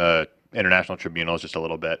you on the international tribunals just a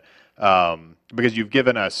little bit, because you've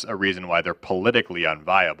given us a reason why they're politically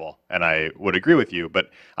unviable, and I would agree with you, but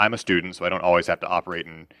I'm a student, so I don't always have to operate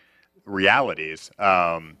in realities.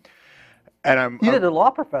 And You're the law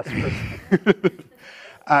professor.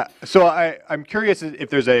 So I'm curious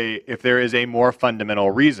if there is a more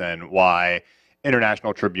fundamental reason why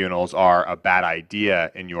international tribunals are a bad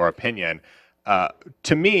idea in your opinion.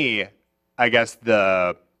 To me, I guess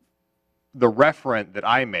the referent that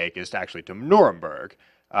I make is actually to Nuremberg,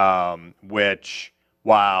 which,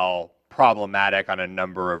 while problematic on a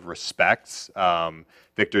number of respects,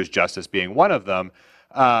 Victor's justice being one of them,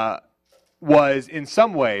 was in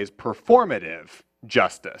some ways performative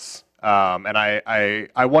justice. And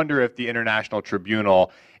I wonder if the International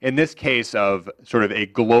Tribunal, in this case of sort of a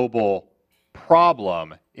global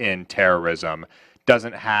problem in terrorism,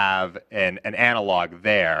 doesn't have an analog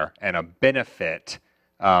there and a benefit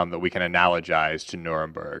that we can analogize to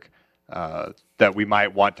Nuremberg, that we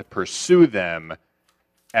might want to pursue them,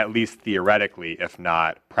 at least theoretically, if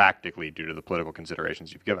not practically, due to the political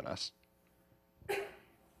considerations you've given us.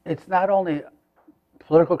 It's not only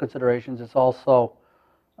political considerations, it's also,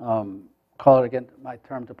 call it again, my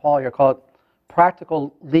term to Paul here, call it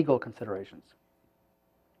practical legal considerations.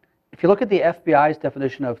 If you look at the FBI's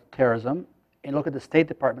definition of terrorism, and look at the State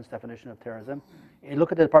Department's definition of terrorism, and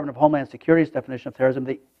look at the Department of Homeland Security's definition of terrorism,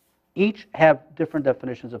 they each have different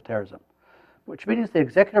definitions of terrorism, which means the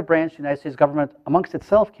executive branch of the United States government amongst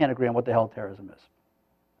itself can't agree on what the hell terrorism is.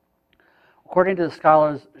 According to the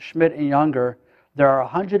scholars Schmidt and Younger, there are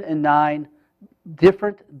 109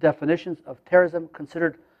 different definitions of terrorism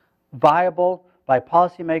considered viable by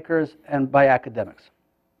policymakers and by academics.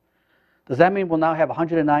 Does that mean we'll now have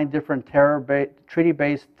 109 different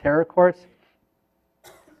treaty-based terror courts?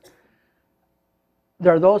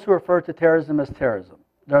 There are those who refer to terrorism as terrorism.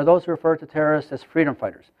 There are those who refer to terrorists as freedom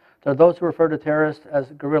fighters. There are those who refer to terrorists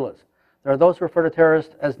as guerrillas. There are those who refer to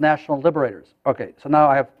terrorists as national liberators. Okay, so now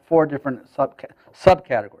I have 4 different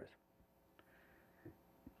subcategories.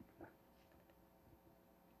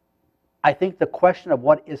 I think the question of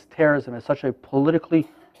what is terrorism is such a politically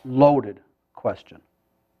loaded question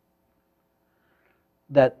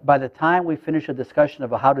that by the time we finish a discussion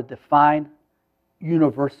of how to define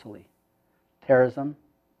universally terrorism,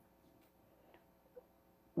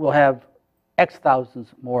 we'll have X thousands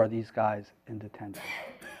more of these guys in detention.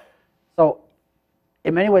 So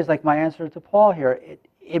in many ways, like my answer to Paul here,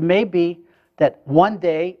 it may be that one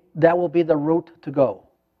day that will be the route to go.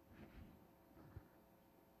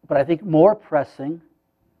 But I think more pressing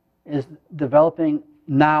is developing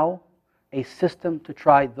now a system to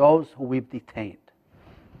try those who we've detained.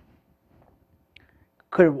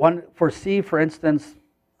 Could one foresee, for instance,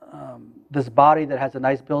 this body that has a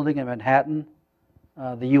nice building in Manhattan,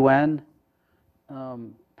 the UN,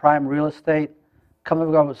 prime real estate,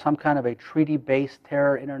 coming up with some kind of a treaty-based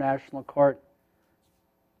terror international court?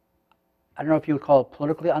 I don't know if you would call it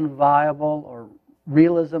politically unviable or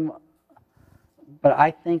realism, but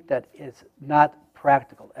I think that it's not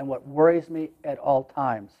practical. And what worries me at all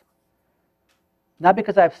times, not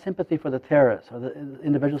because I have sympathy for the terrorists or the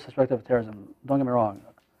individual suspect of terrorism, don't get me wrong,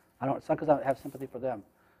 it's not because I have sympathy for them,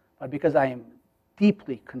 but because I am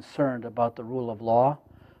deeply concerned about the rule of law.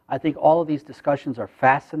 I think all of these discussions are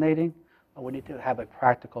fascinating, but we need to have a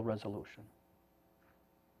practical resolution.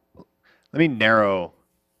 Let me narrow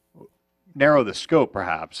the scope,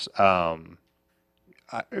 perhaps.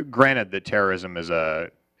 Granted that terrorism is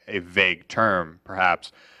a vague term,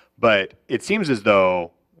 perhaps, but it seems as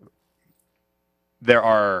though there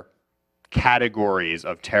are categories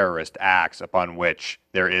of terrorist acts upon which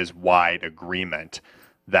there is wide agreement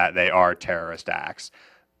that they are terrorist acts.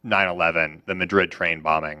 9/11, the Madrid train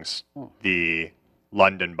bombings, the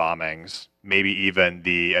London bombings, maybe even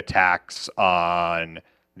the attacks on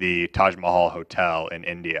the Taj Mahal Hotel in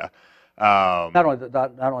India. Not only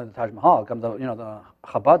the Taj Mahal, comes the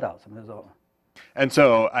Chabad house. I mean, and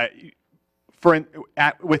so,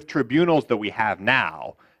 with tribunals that we have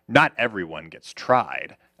now, not everyone gets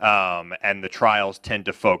tried, and the trials tend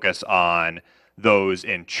to focus on those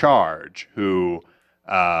in charge who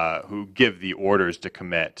give the orders to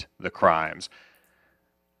commit the crimes.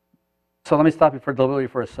 So let me stop you for deliberately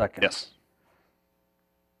for a second. Yes.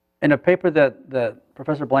 In a paper that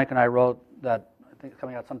Professor Blank and I wrote that I think is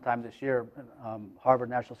coming out sometime this year, Harvard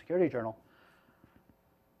National Security Journal,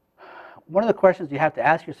 one of the questions you have to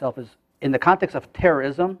ask yourself is, in the context of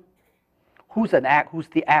terrorism, who's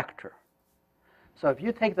the actor? So if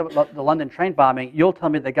you take the London train bombing, you'll tell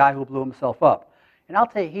me the guy who blew himself up. And I'll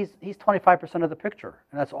tell you, he's 25% of the picture.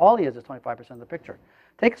 And that's all he is 25% of the picture.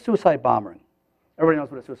 Take a suicide bombing. Everybody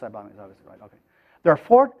knows what a suicide bombing is, obviously, right? Okay. There are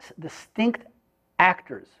 4 distinct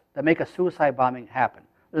actors that make a suicide bombing happen.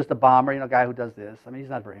 There's the bomber, guy who does this. I mean, he's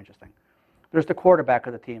not very interesting. There's the quarterback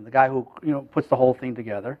of the team, the guy who, puts the whole thing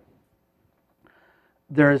together.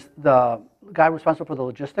 There's the guy responsible for the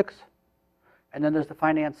logistics, and then there's the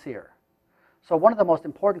financier. So one of the most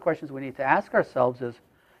important questions we need to ask ourselves is,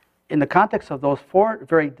 in the context of those 4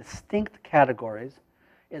 very distinct categories,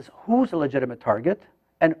 is who's a legitimate target,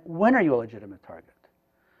 and when are you a legitimate target?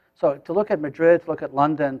 So to look at Madrid, to look at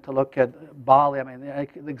London, to look at Bali, I mean,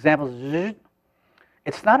 the examples,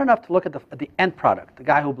 it's not enough to look at the end product, the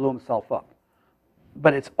guy who blew himself up.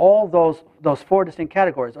 But it's all those 4 distinct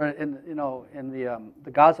categories. Or in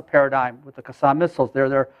the Gaza paradigm with the Qassam missiles, there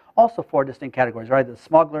are also 4 distinct categories, right? The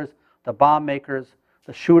smugglers, the bomb makers,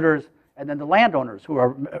 the shooters, and then the landowners who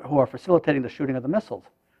are facilitating the shooting of the missiles,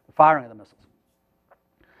 the firing of the missiles.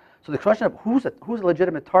 So the question of who's a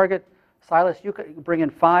legitimate target, Silas, you could bring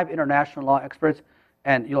in 5 international law experts,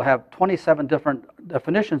 and you'll have 27 different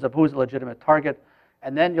definitions of who's a legitimate target,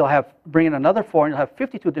 and then you'll bring in another 4, and you'll have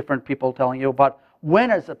 52 different people telling you about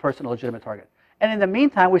when is a person a legitimate target. And in the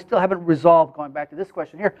meantime, we still haven't resolved, going back to this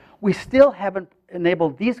question here, we still haven't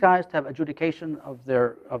enabled these guys to have adjudication of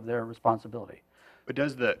their responsibility. But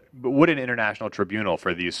would an international tribunal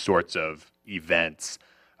for these sorts of events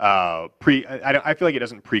I feel like it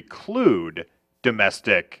doesn't preclude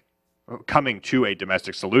coming to a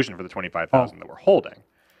domestic solution for the 25,000 that we're holding.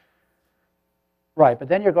 Right, but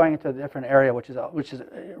then you're going into a different area, which is a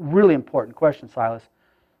really important question, Silas.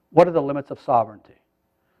 What are the limits of sovereignty?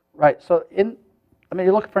 Right. So you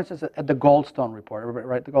look, for instance, at the Goldstone report. Everybody,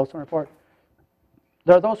 right? The Goldstone report.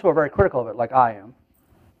 There are those who are very critical of it, like I am.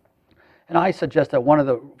 And I suggest that one of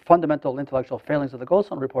the fundamental intellectual failings of the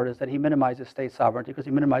Goldstone report is that he minimizes state sovereignty because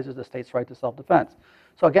he minimizes the state's right to self-defense.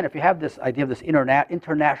 So again, if you have this idea of this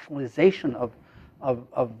internationalization of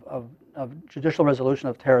judicial resolution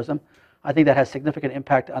of terrorism, I think that has significant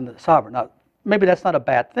impact on the sovereign. Now, maybe that's not a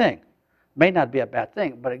bad thing. May not be a bad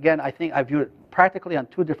thing, but again, I think I view it practically on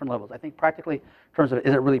 2 different levels. I think practically in terms of,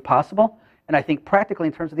 is it really possible? And I think practically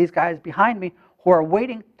in terms of these guys behind me who are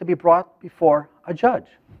waiting to be brought before a judge.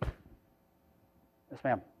 Yes,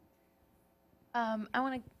 ma'am. I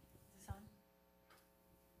want to. Is this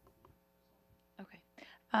on? Okay.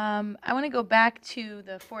 I want to go back to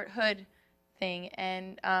the Fort Hood thing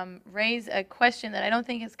and raise a question that I don't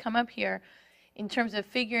think has come up here in terms of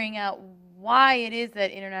figuring out why it is that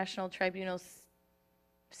international tribunals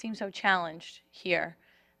seem so challenged here.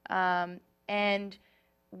 And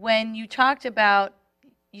when you talked about,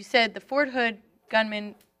 you said the Fort Hood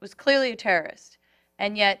gunman was clearly a terrorist,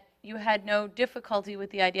 and yet you had no difficulty with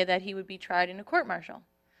the idea that he would be tried in a court-martial.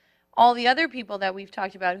 All the other people that we've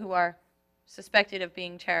talked about who are suspected of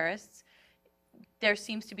being terrorists, there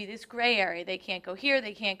seems to be this gray area. They can't go here,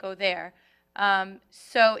 they can't go there.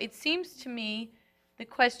 So it seems to me the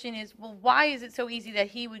question is, well, why is it so easy that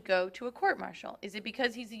he would go to a court-martial? Is it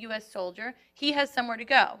because he's a U.S. soldier? He has somewhere to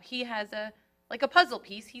go. He has like a puzzle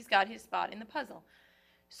piece. He's got his spot in the puzzle.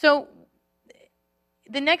 So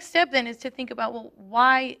the next step then is to think about, well,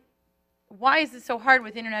 why is this so hard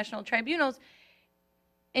with international tribunals?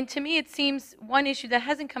 And to me, it seems one issue that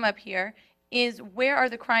hasn't come up here is where are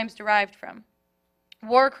the crimes derived from?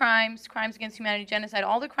 War crimes, crimes against humanity, genocide,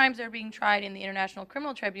 all the crimes that are being tried in the international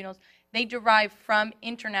criminal tribunals, they derive from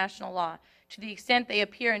international law. To the extent they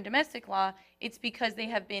appear in domestic law, it's because they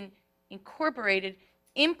have been incorporated,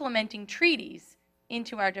 implementing treaties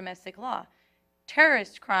into our domestic law.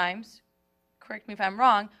 Terrorist crimes, correct me if I'm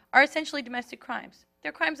wrong, are essentially domestic crimes.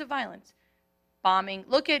 They're crimes of violence. Bombing.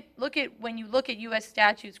 Look at when you look at U.S.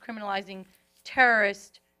 statutes criminalizing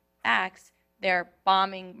terrorist acts, they're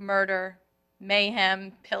bombing, murder,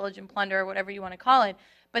 mayhem, pillage and plunder, whatever you want to call it,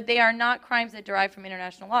 but they are not crimes that derive from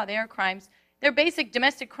international law. They are crimes, they're basic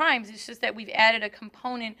domestic crimes. It's just that we've added a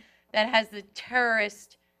component that has the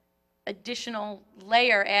terrorist additional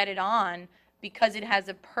layer added on because it has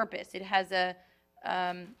a purpose. It has a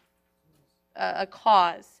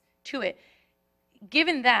cause to it.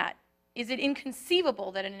 Given that, is it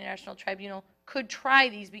inconceivable that an international tribunal could try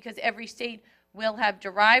these because every state will have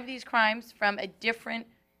derived these crimes from a different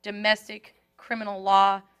domestic criminal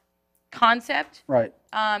law concept? Right.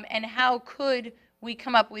 And how could we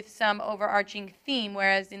come up with some overarching theme,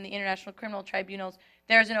 whereas in the international criminal tribunals,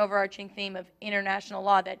 there's an overarching theme of international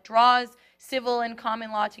law that draws civil and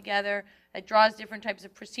common law together, that draws different types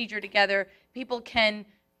of procedure together. People can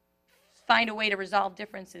find a way to resolve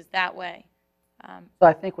differences that way. So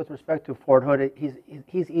I think with respect to Fort Hood,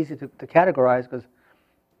 he's easy to categorize because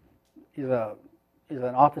he's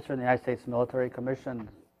an officer in the United States Military Commission,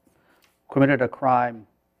 committed a crime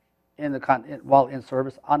while in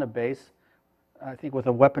service on a base, I think with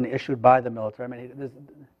a weapon issued by the military. I mean, Does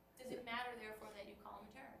it matter, therefore, that you call him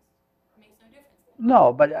a terrorist? It makes no difference.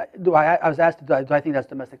 no, but I was asked, do I think that's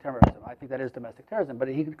domestic terrorism? I think that is domestic terrorism, but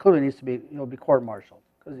he clearly needs to be, be court-martialed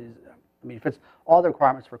because he fits all the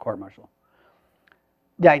requirements for court-martial.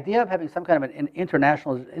 The idea of having some kind of an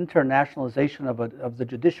internationalization of the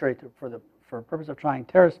judiciary for purpose of trying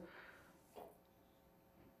terrorists,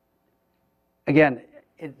 again,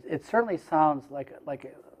 it certainly sounds like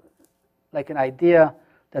an idea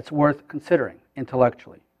that's worth considering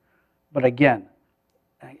intellectually. But again,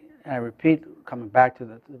 and I repeat, coming back to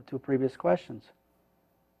the two previous questions,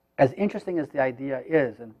 as interesting as the idea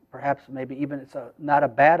is, and perhaps maybe even it's not a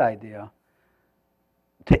bad idea,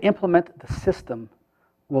 to implement the system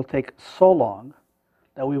will take so long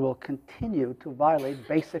that we will continue to violate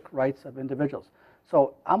basic rights of individuals.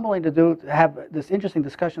 So I'm willing to have this interesting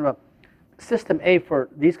discussion about System A for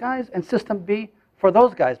these guys and System B for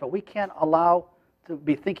those guys, but we can't allow to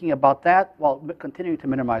be thinking about that while continuing to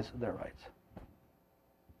minimize their rights.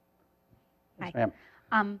 Yes,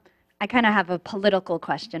 ma'am. I kind of have a political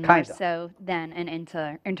question more Kinda. so than an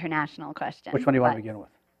international question. Which one do you want to but begin with?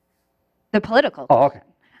 The political Oh, question.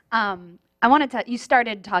 okay. I wanted to, you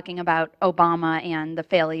started talking about Obama and the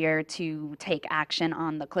failure to take action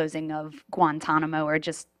on the closing of Guantanamo or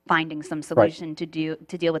just finding some solution to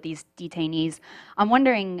deal with these detainees. I'm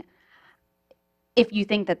wondering if you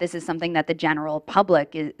think that this is something that the general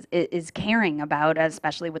public is caring about,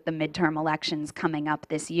 especially with the midterm elections coming up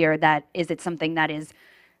this year, that is it something that is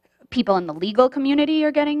people in the legal community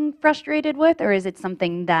are getting frustrated with, or is it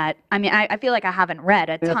something that, I mean, I feel like I haven't read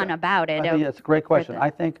a ton about it. I think that's a great question. I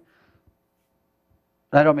think,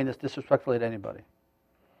 I don't mean this disrespectfully to anybody.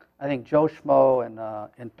 I think Joe Schmo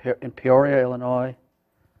in Peoria, Illinois,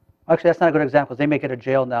 actually that's not a good example because they may get a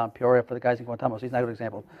jail now in Peoria for the guys in Guantanamo, so he's not a good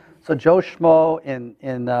example. So Joe Schmo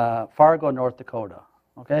in Fargo, North Dakota,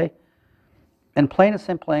 okay? In plain and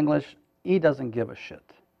simple English, he doesn't give a shit.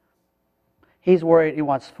 He's worried, he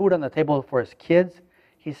wants food on the table for his kids.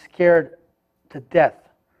 He's scared to death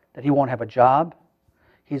that he won't have a job.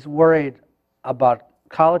 He's worried about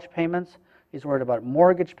college payments. He's worried about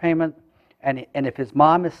mortgage payment. And if his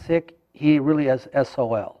mom is sick, he really has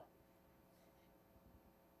SOL.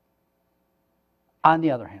 On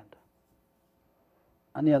the other hand,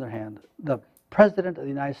 the President of the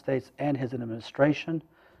United States and his administration,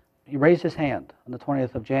 he raised his hand on the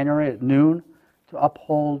 20th of January at noon to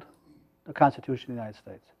uphold the Constitution of the United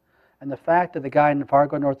States. And the fact that the guy in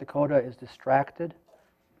Fargo, North Dakota is distracted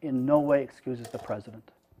in no way excuses the president.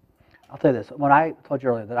 I'll tell you this, when I told you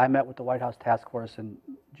earlier that I met with the White House task force in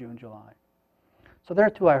June, July. So there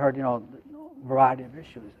too I heard, a variety of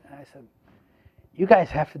issues. And I said, you guys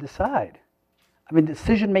have to decide. I mean,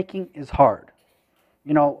 decision making is hard.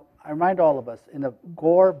 I remind all of us, in the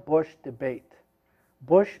Gore-Bush debate,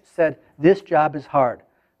 Bush said, this job is hard.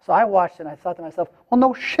 So I watched it and I thought to myself, well,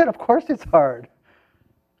 no shit, of course it's hard.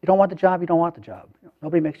 You don't want the job, you don't want the job.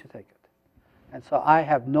 Nobody makes you take it. And so I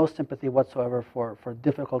have no sympathy whatsoever for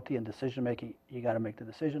difficulty in decision making. You got to make the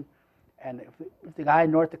decision. And if the guy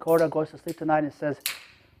in North Dakota goes to sleep tonight and says,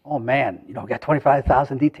 oh man, we got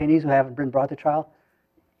 25,000 detainees who haven't been brought to trial,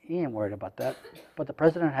 he ain't worried about that. But the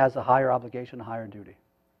president has a higher obligation, a higher duty.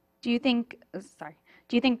 Do you think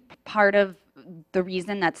part of the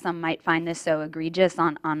reason that some might find this so egregious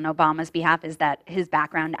on Obama's behalf is that his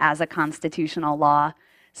background as a constitutional law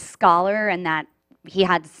scholar, and that he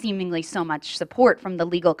had seemingly so much support from the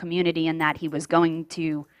legal community, and that he was going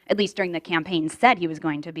to, at least during the campaign, said he was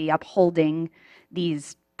going to be upholding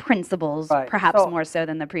these principles, right. perhaps more so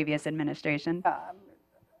than the previous administration?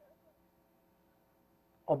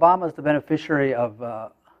 Obama is the beneficiary of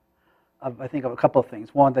I think, of a couple of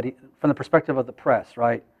things. One, that from the perspective of the press,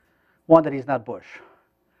 right? One, that he's not Bush.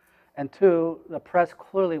 And two, the press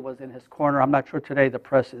clearly was in his corner. I'm not sure today the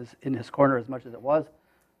press is in his corner as much as it was.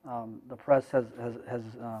 The press has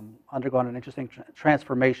undergone an interesting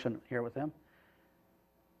transformation here with him.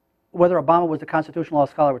 Whether Obama was a constitutional law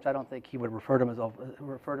scholar, which I don't think he would refer to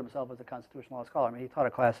himself as a constitutional law scholar. I mean, he taught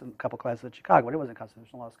a couple classes at Chicago, but he wasn't a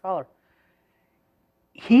constitutional law scholar.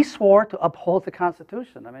 He swore to uphold the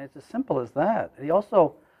Constitution. I mean, it's as simple as that. He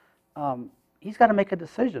also, he's got to make a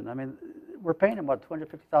decision. I mean, we're paying him, what,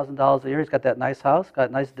 $250,000 a year. He's got that nice house,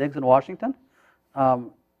 got nice digs in Washington.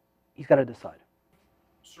 He's got to decide.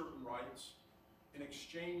 Certain rights in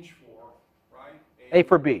exchange for, right? A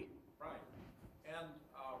for B. Right. And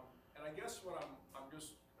I guess what I'm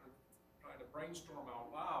just trying to brainstorm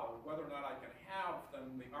out loud, whether or not I can have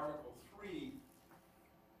then the Article 3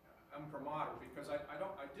 imprimatur, because I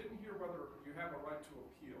didn't hear whether you have a right to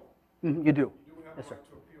appeal. Mm-hmm, you do. You do have Yes, a sir. right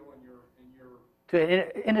to appeal in your To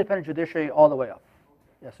an independent judiciary all the way up.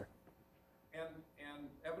 okay. Yes, sir. And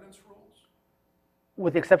evidence rules?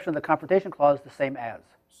 With the exception of the confrontation clause, the same as.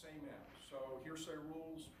 Same as. So hearsay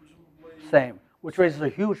rules, presumably? Same, which raises a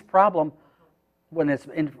huge problem when it's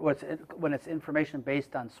information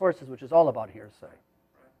based on sources, which is all about hearsay.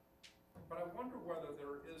 Right. But I wonder whether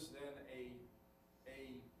there is then a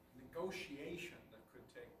negotiation that could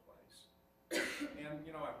take place. And,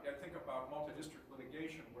 I think about multi-district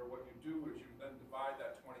litigation, where what you do is you then divide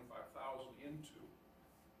that 25,000 into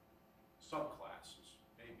subclasses,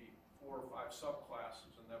 maybe 4 or 5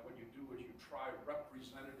 subclasses, and then what you do is you try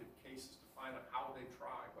representative cases to find out how they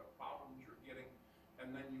try, what problems you're getting,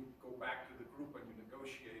 and then you go back to the group and you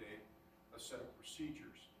negotiate a set of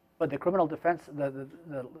procedures. But the criminal defense, the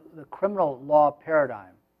criminal law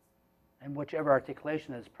paradigm, and whichever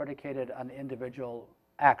articulation is predicated on individual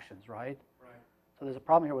actions, right? Right. So there's a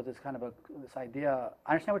problem here with this kind of this idea.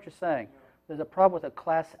 I understand what you're saying. Yeah. There's a problem with a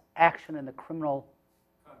class action in the criminal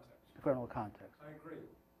context. I agree.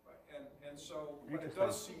 And so, but it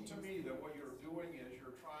does seem to me that what you're doing is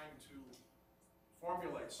you're trying to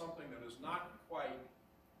formulate something that is not quite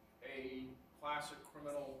a classic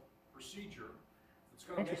criminal procedure. It's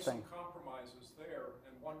going to make some compromises there,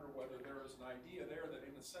 and wonder whether there is an idea there that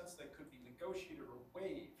in a sense they could be negotiated or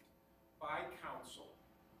waived by counsel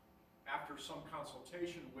after some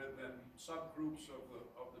consultation with then subgroups of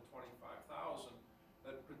the 25,000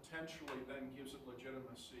 that potentially then gives it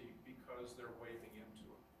legitimacy because they're waiving into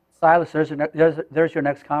it. Silas, there's your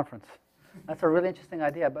next conference. That's a really interesting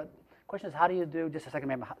idea. But the question is, how do you do, just a second,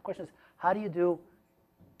 ma'am, the question is, how do you do,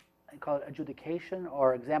 I call it adjudication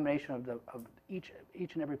or examination of each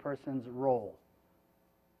and every person's role?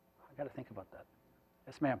 I got to think about that.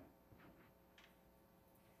 Yes, ma'am.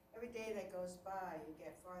 Every day that goes by, you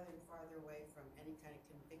get farther and farther away from any kind of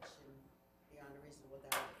conviction beyond a reasonable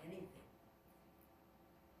doubt of anything.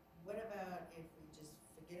 What about if we just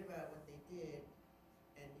forget about what they did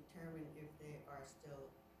and determine if they are still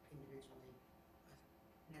individually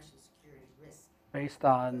a national security risk? Based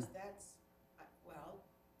on? Because that's, well,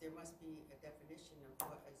 there must be a definition of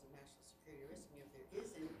what is a national security risk, and if there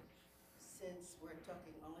isn't, since we're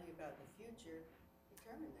talking only about the future,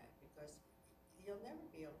 determine that, because you'll never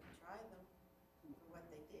be able to try them for what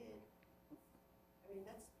they did. I mean,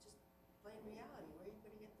 that's just plain reality. Where are you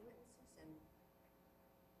going to get the witnesses? And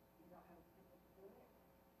you don't have people to do it.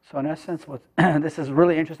 So in essence, what this is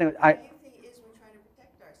really interesting. The main thing is we're trying to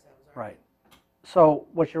protect ourselves, aren't Right. So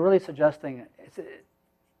what you're really suggesting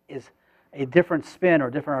is a different spin or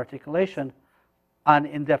different articulation on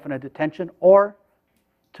indefinite detention, or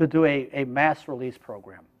to do a mass release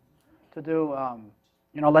program. To do,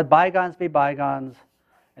 let bygones be bygones,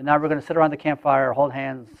 and now we're going to sit around the campfire, hold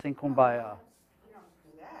hands, sing Kumbaya. we? We don't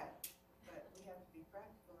do that, but we have to be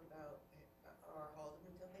practical about it, or hold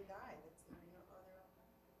them until they die. That's the only other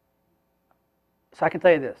alternative. So I can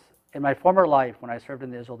tell you this. In my former life, when I served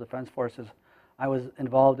in the Israel Defense Forces, I was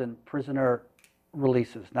involved in prisoner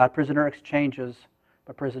releases, not prisoner exchanges,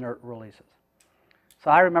 but prisoner releases. So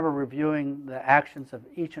I remember reviewing the actions of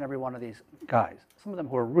each and every one of these guys, some of them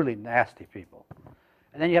who are really nasty people.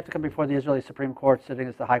 And then you have to come before the Israeli Supreme Court, sitting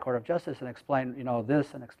as the High Court of Justice, and explain, this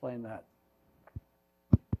and explain that.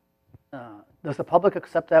 Does the public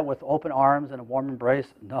accept that with open arms and a warm embrace?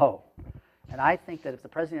 No. And I think that if the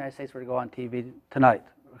President of the United States were to go on TV tonight,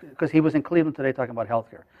 because he was in Cleveland today talking about health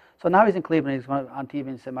care. So now he's in Cleveland, he's going on TV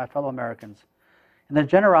and say, my fellow Americans, in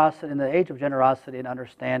the age of generosity and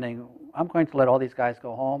understanding, I'm going to let all these guys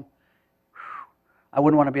go home. I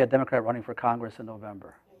wouldn't want to be a Democrat running for Congress in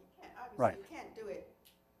November. Obviously, Right. you can't do it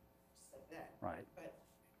just like that. Right. But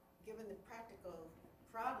given the practical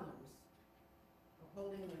problems of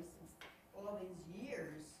holding them since all these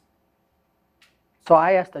years, So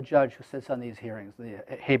I asked a judge who sits on these hearings, the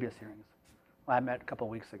habeas hearings, I met a couple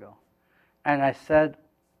of weeks ago, and I said,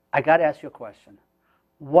 I got to ask you a question.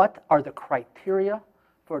 What are the criteria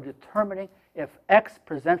for determining if X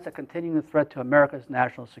presents a continuing threat to America's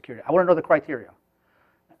national security? I want to know the criteria.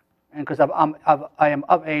 And because I am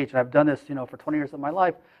of age and I've done this, for 20 years of my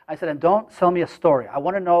life, I said, and don't sell me a story. I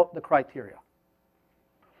want to know the criteria.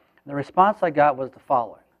 And the response I got was the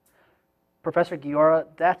following. Professor Guiora,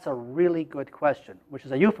 that's a really good question, which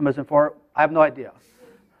is a euphemism for, I have no idea.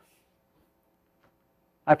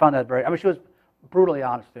 I found that she was brutally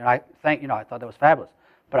honest with me, and I thought that was fabulous.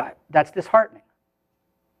 But that's disheartening.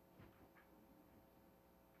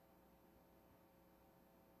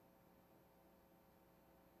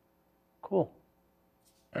 Cool. All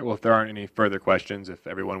right, well, if there aren't any further questions, if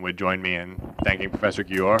everyone would join me in thanking Professor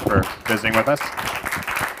Guiora for visiting with us.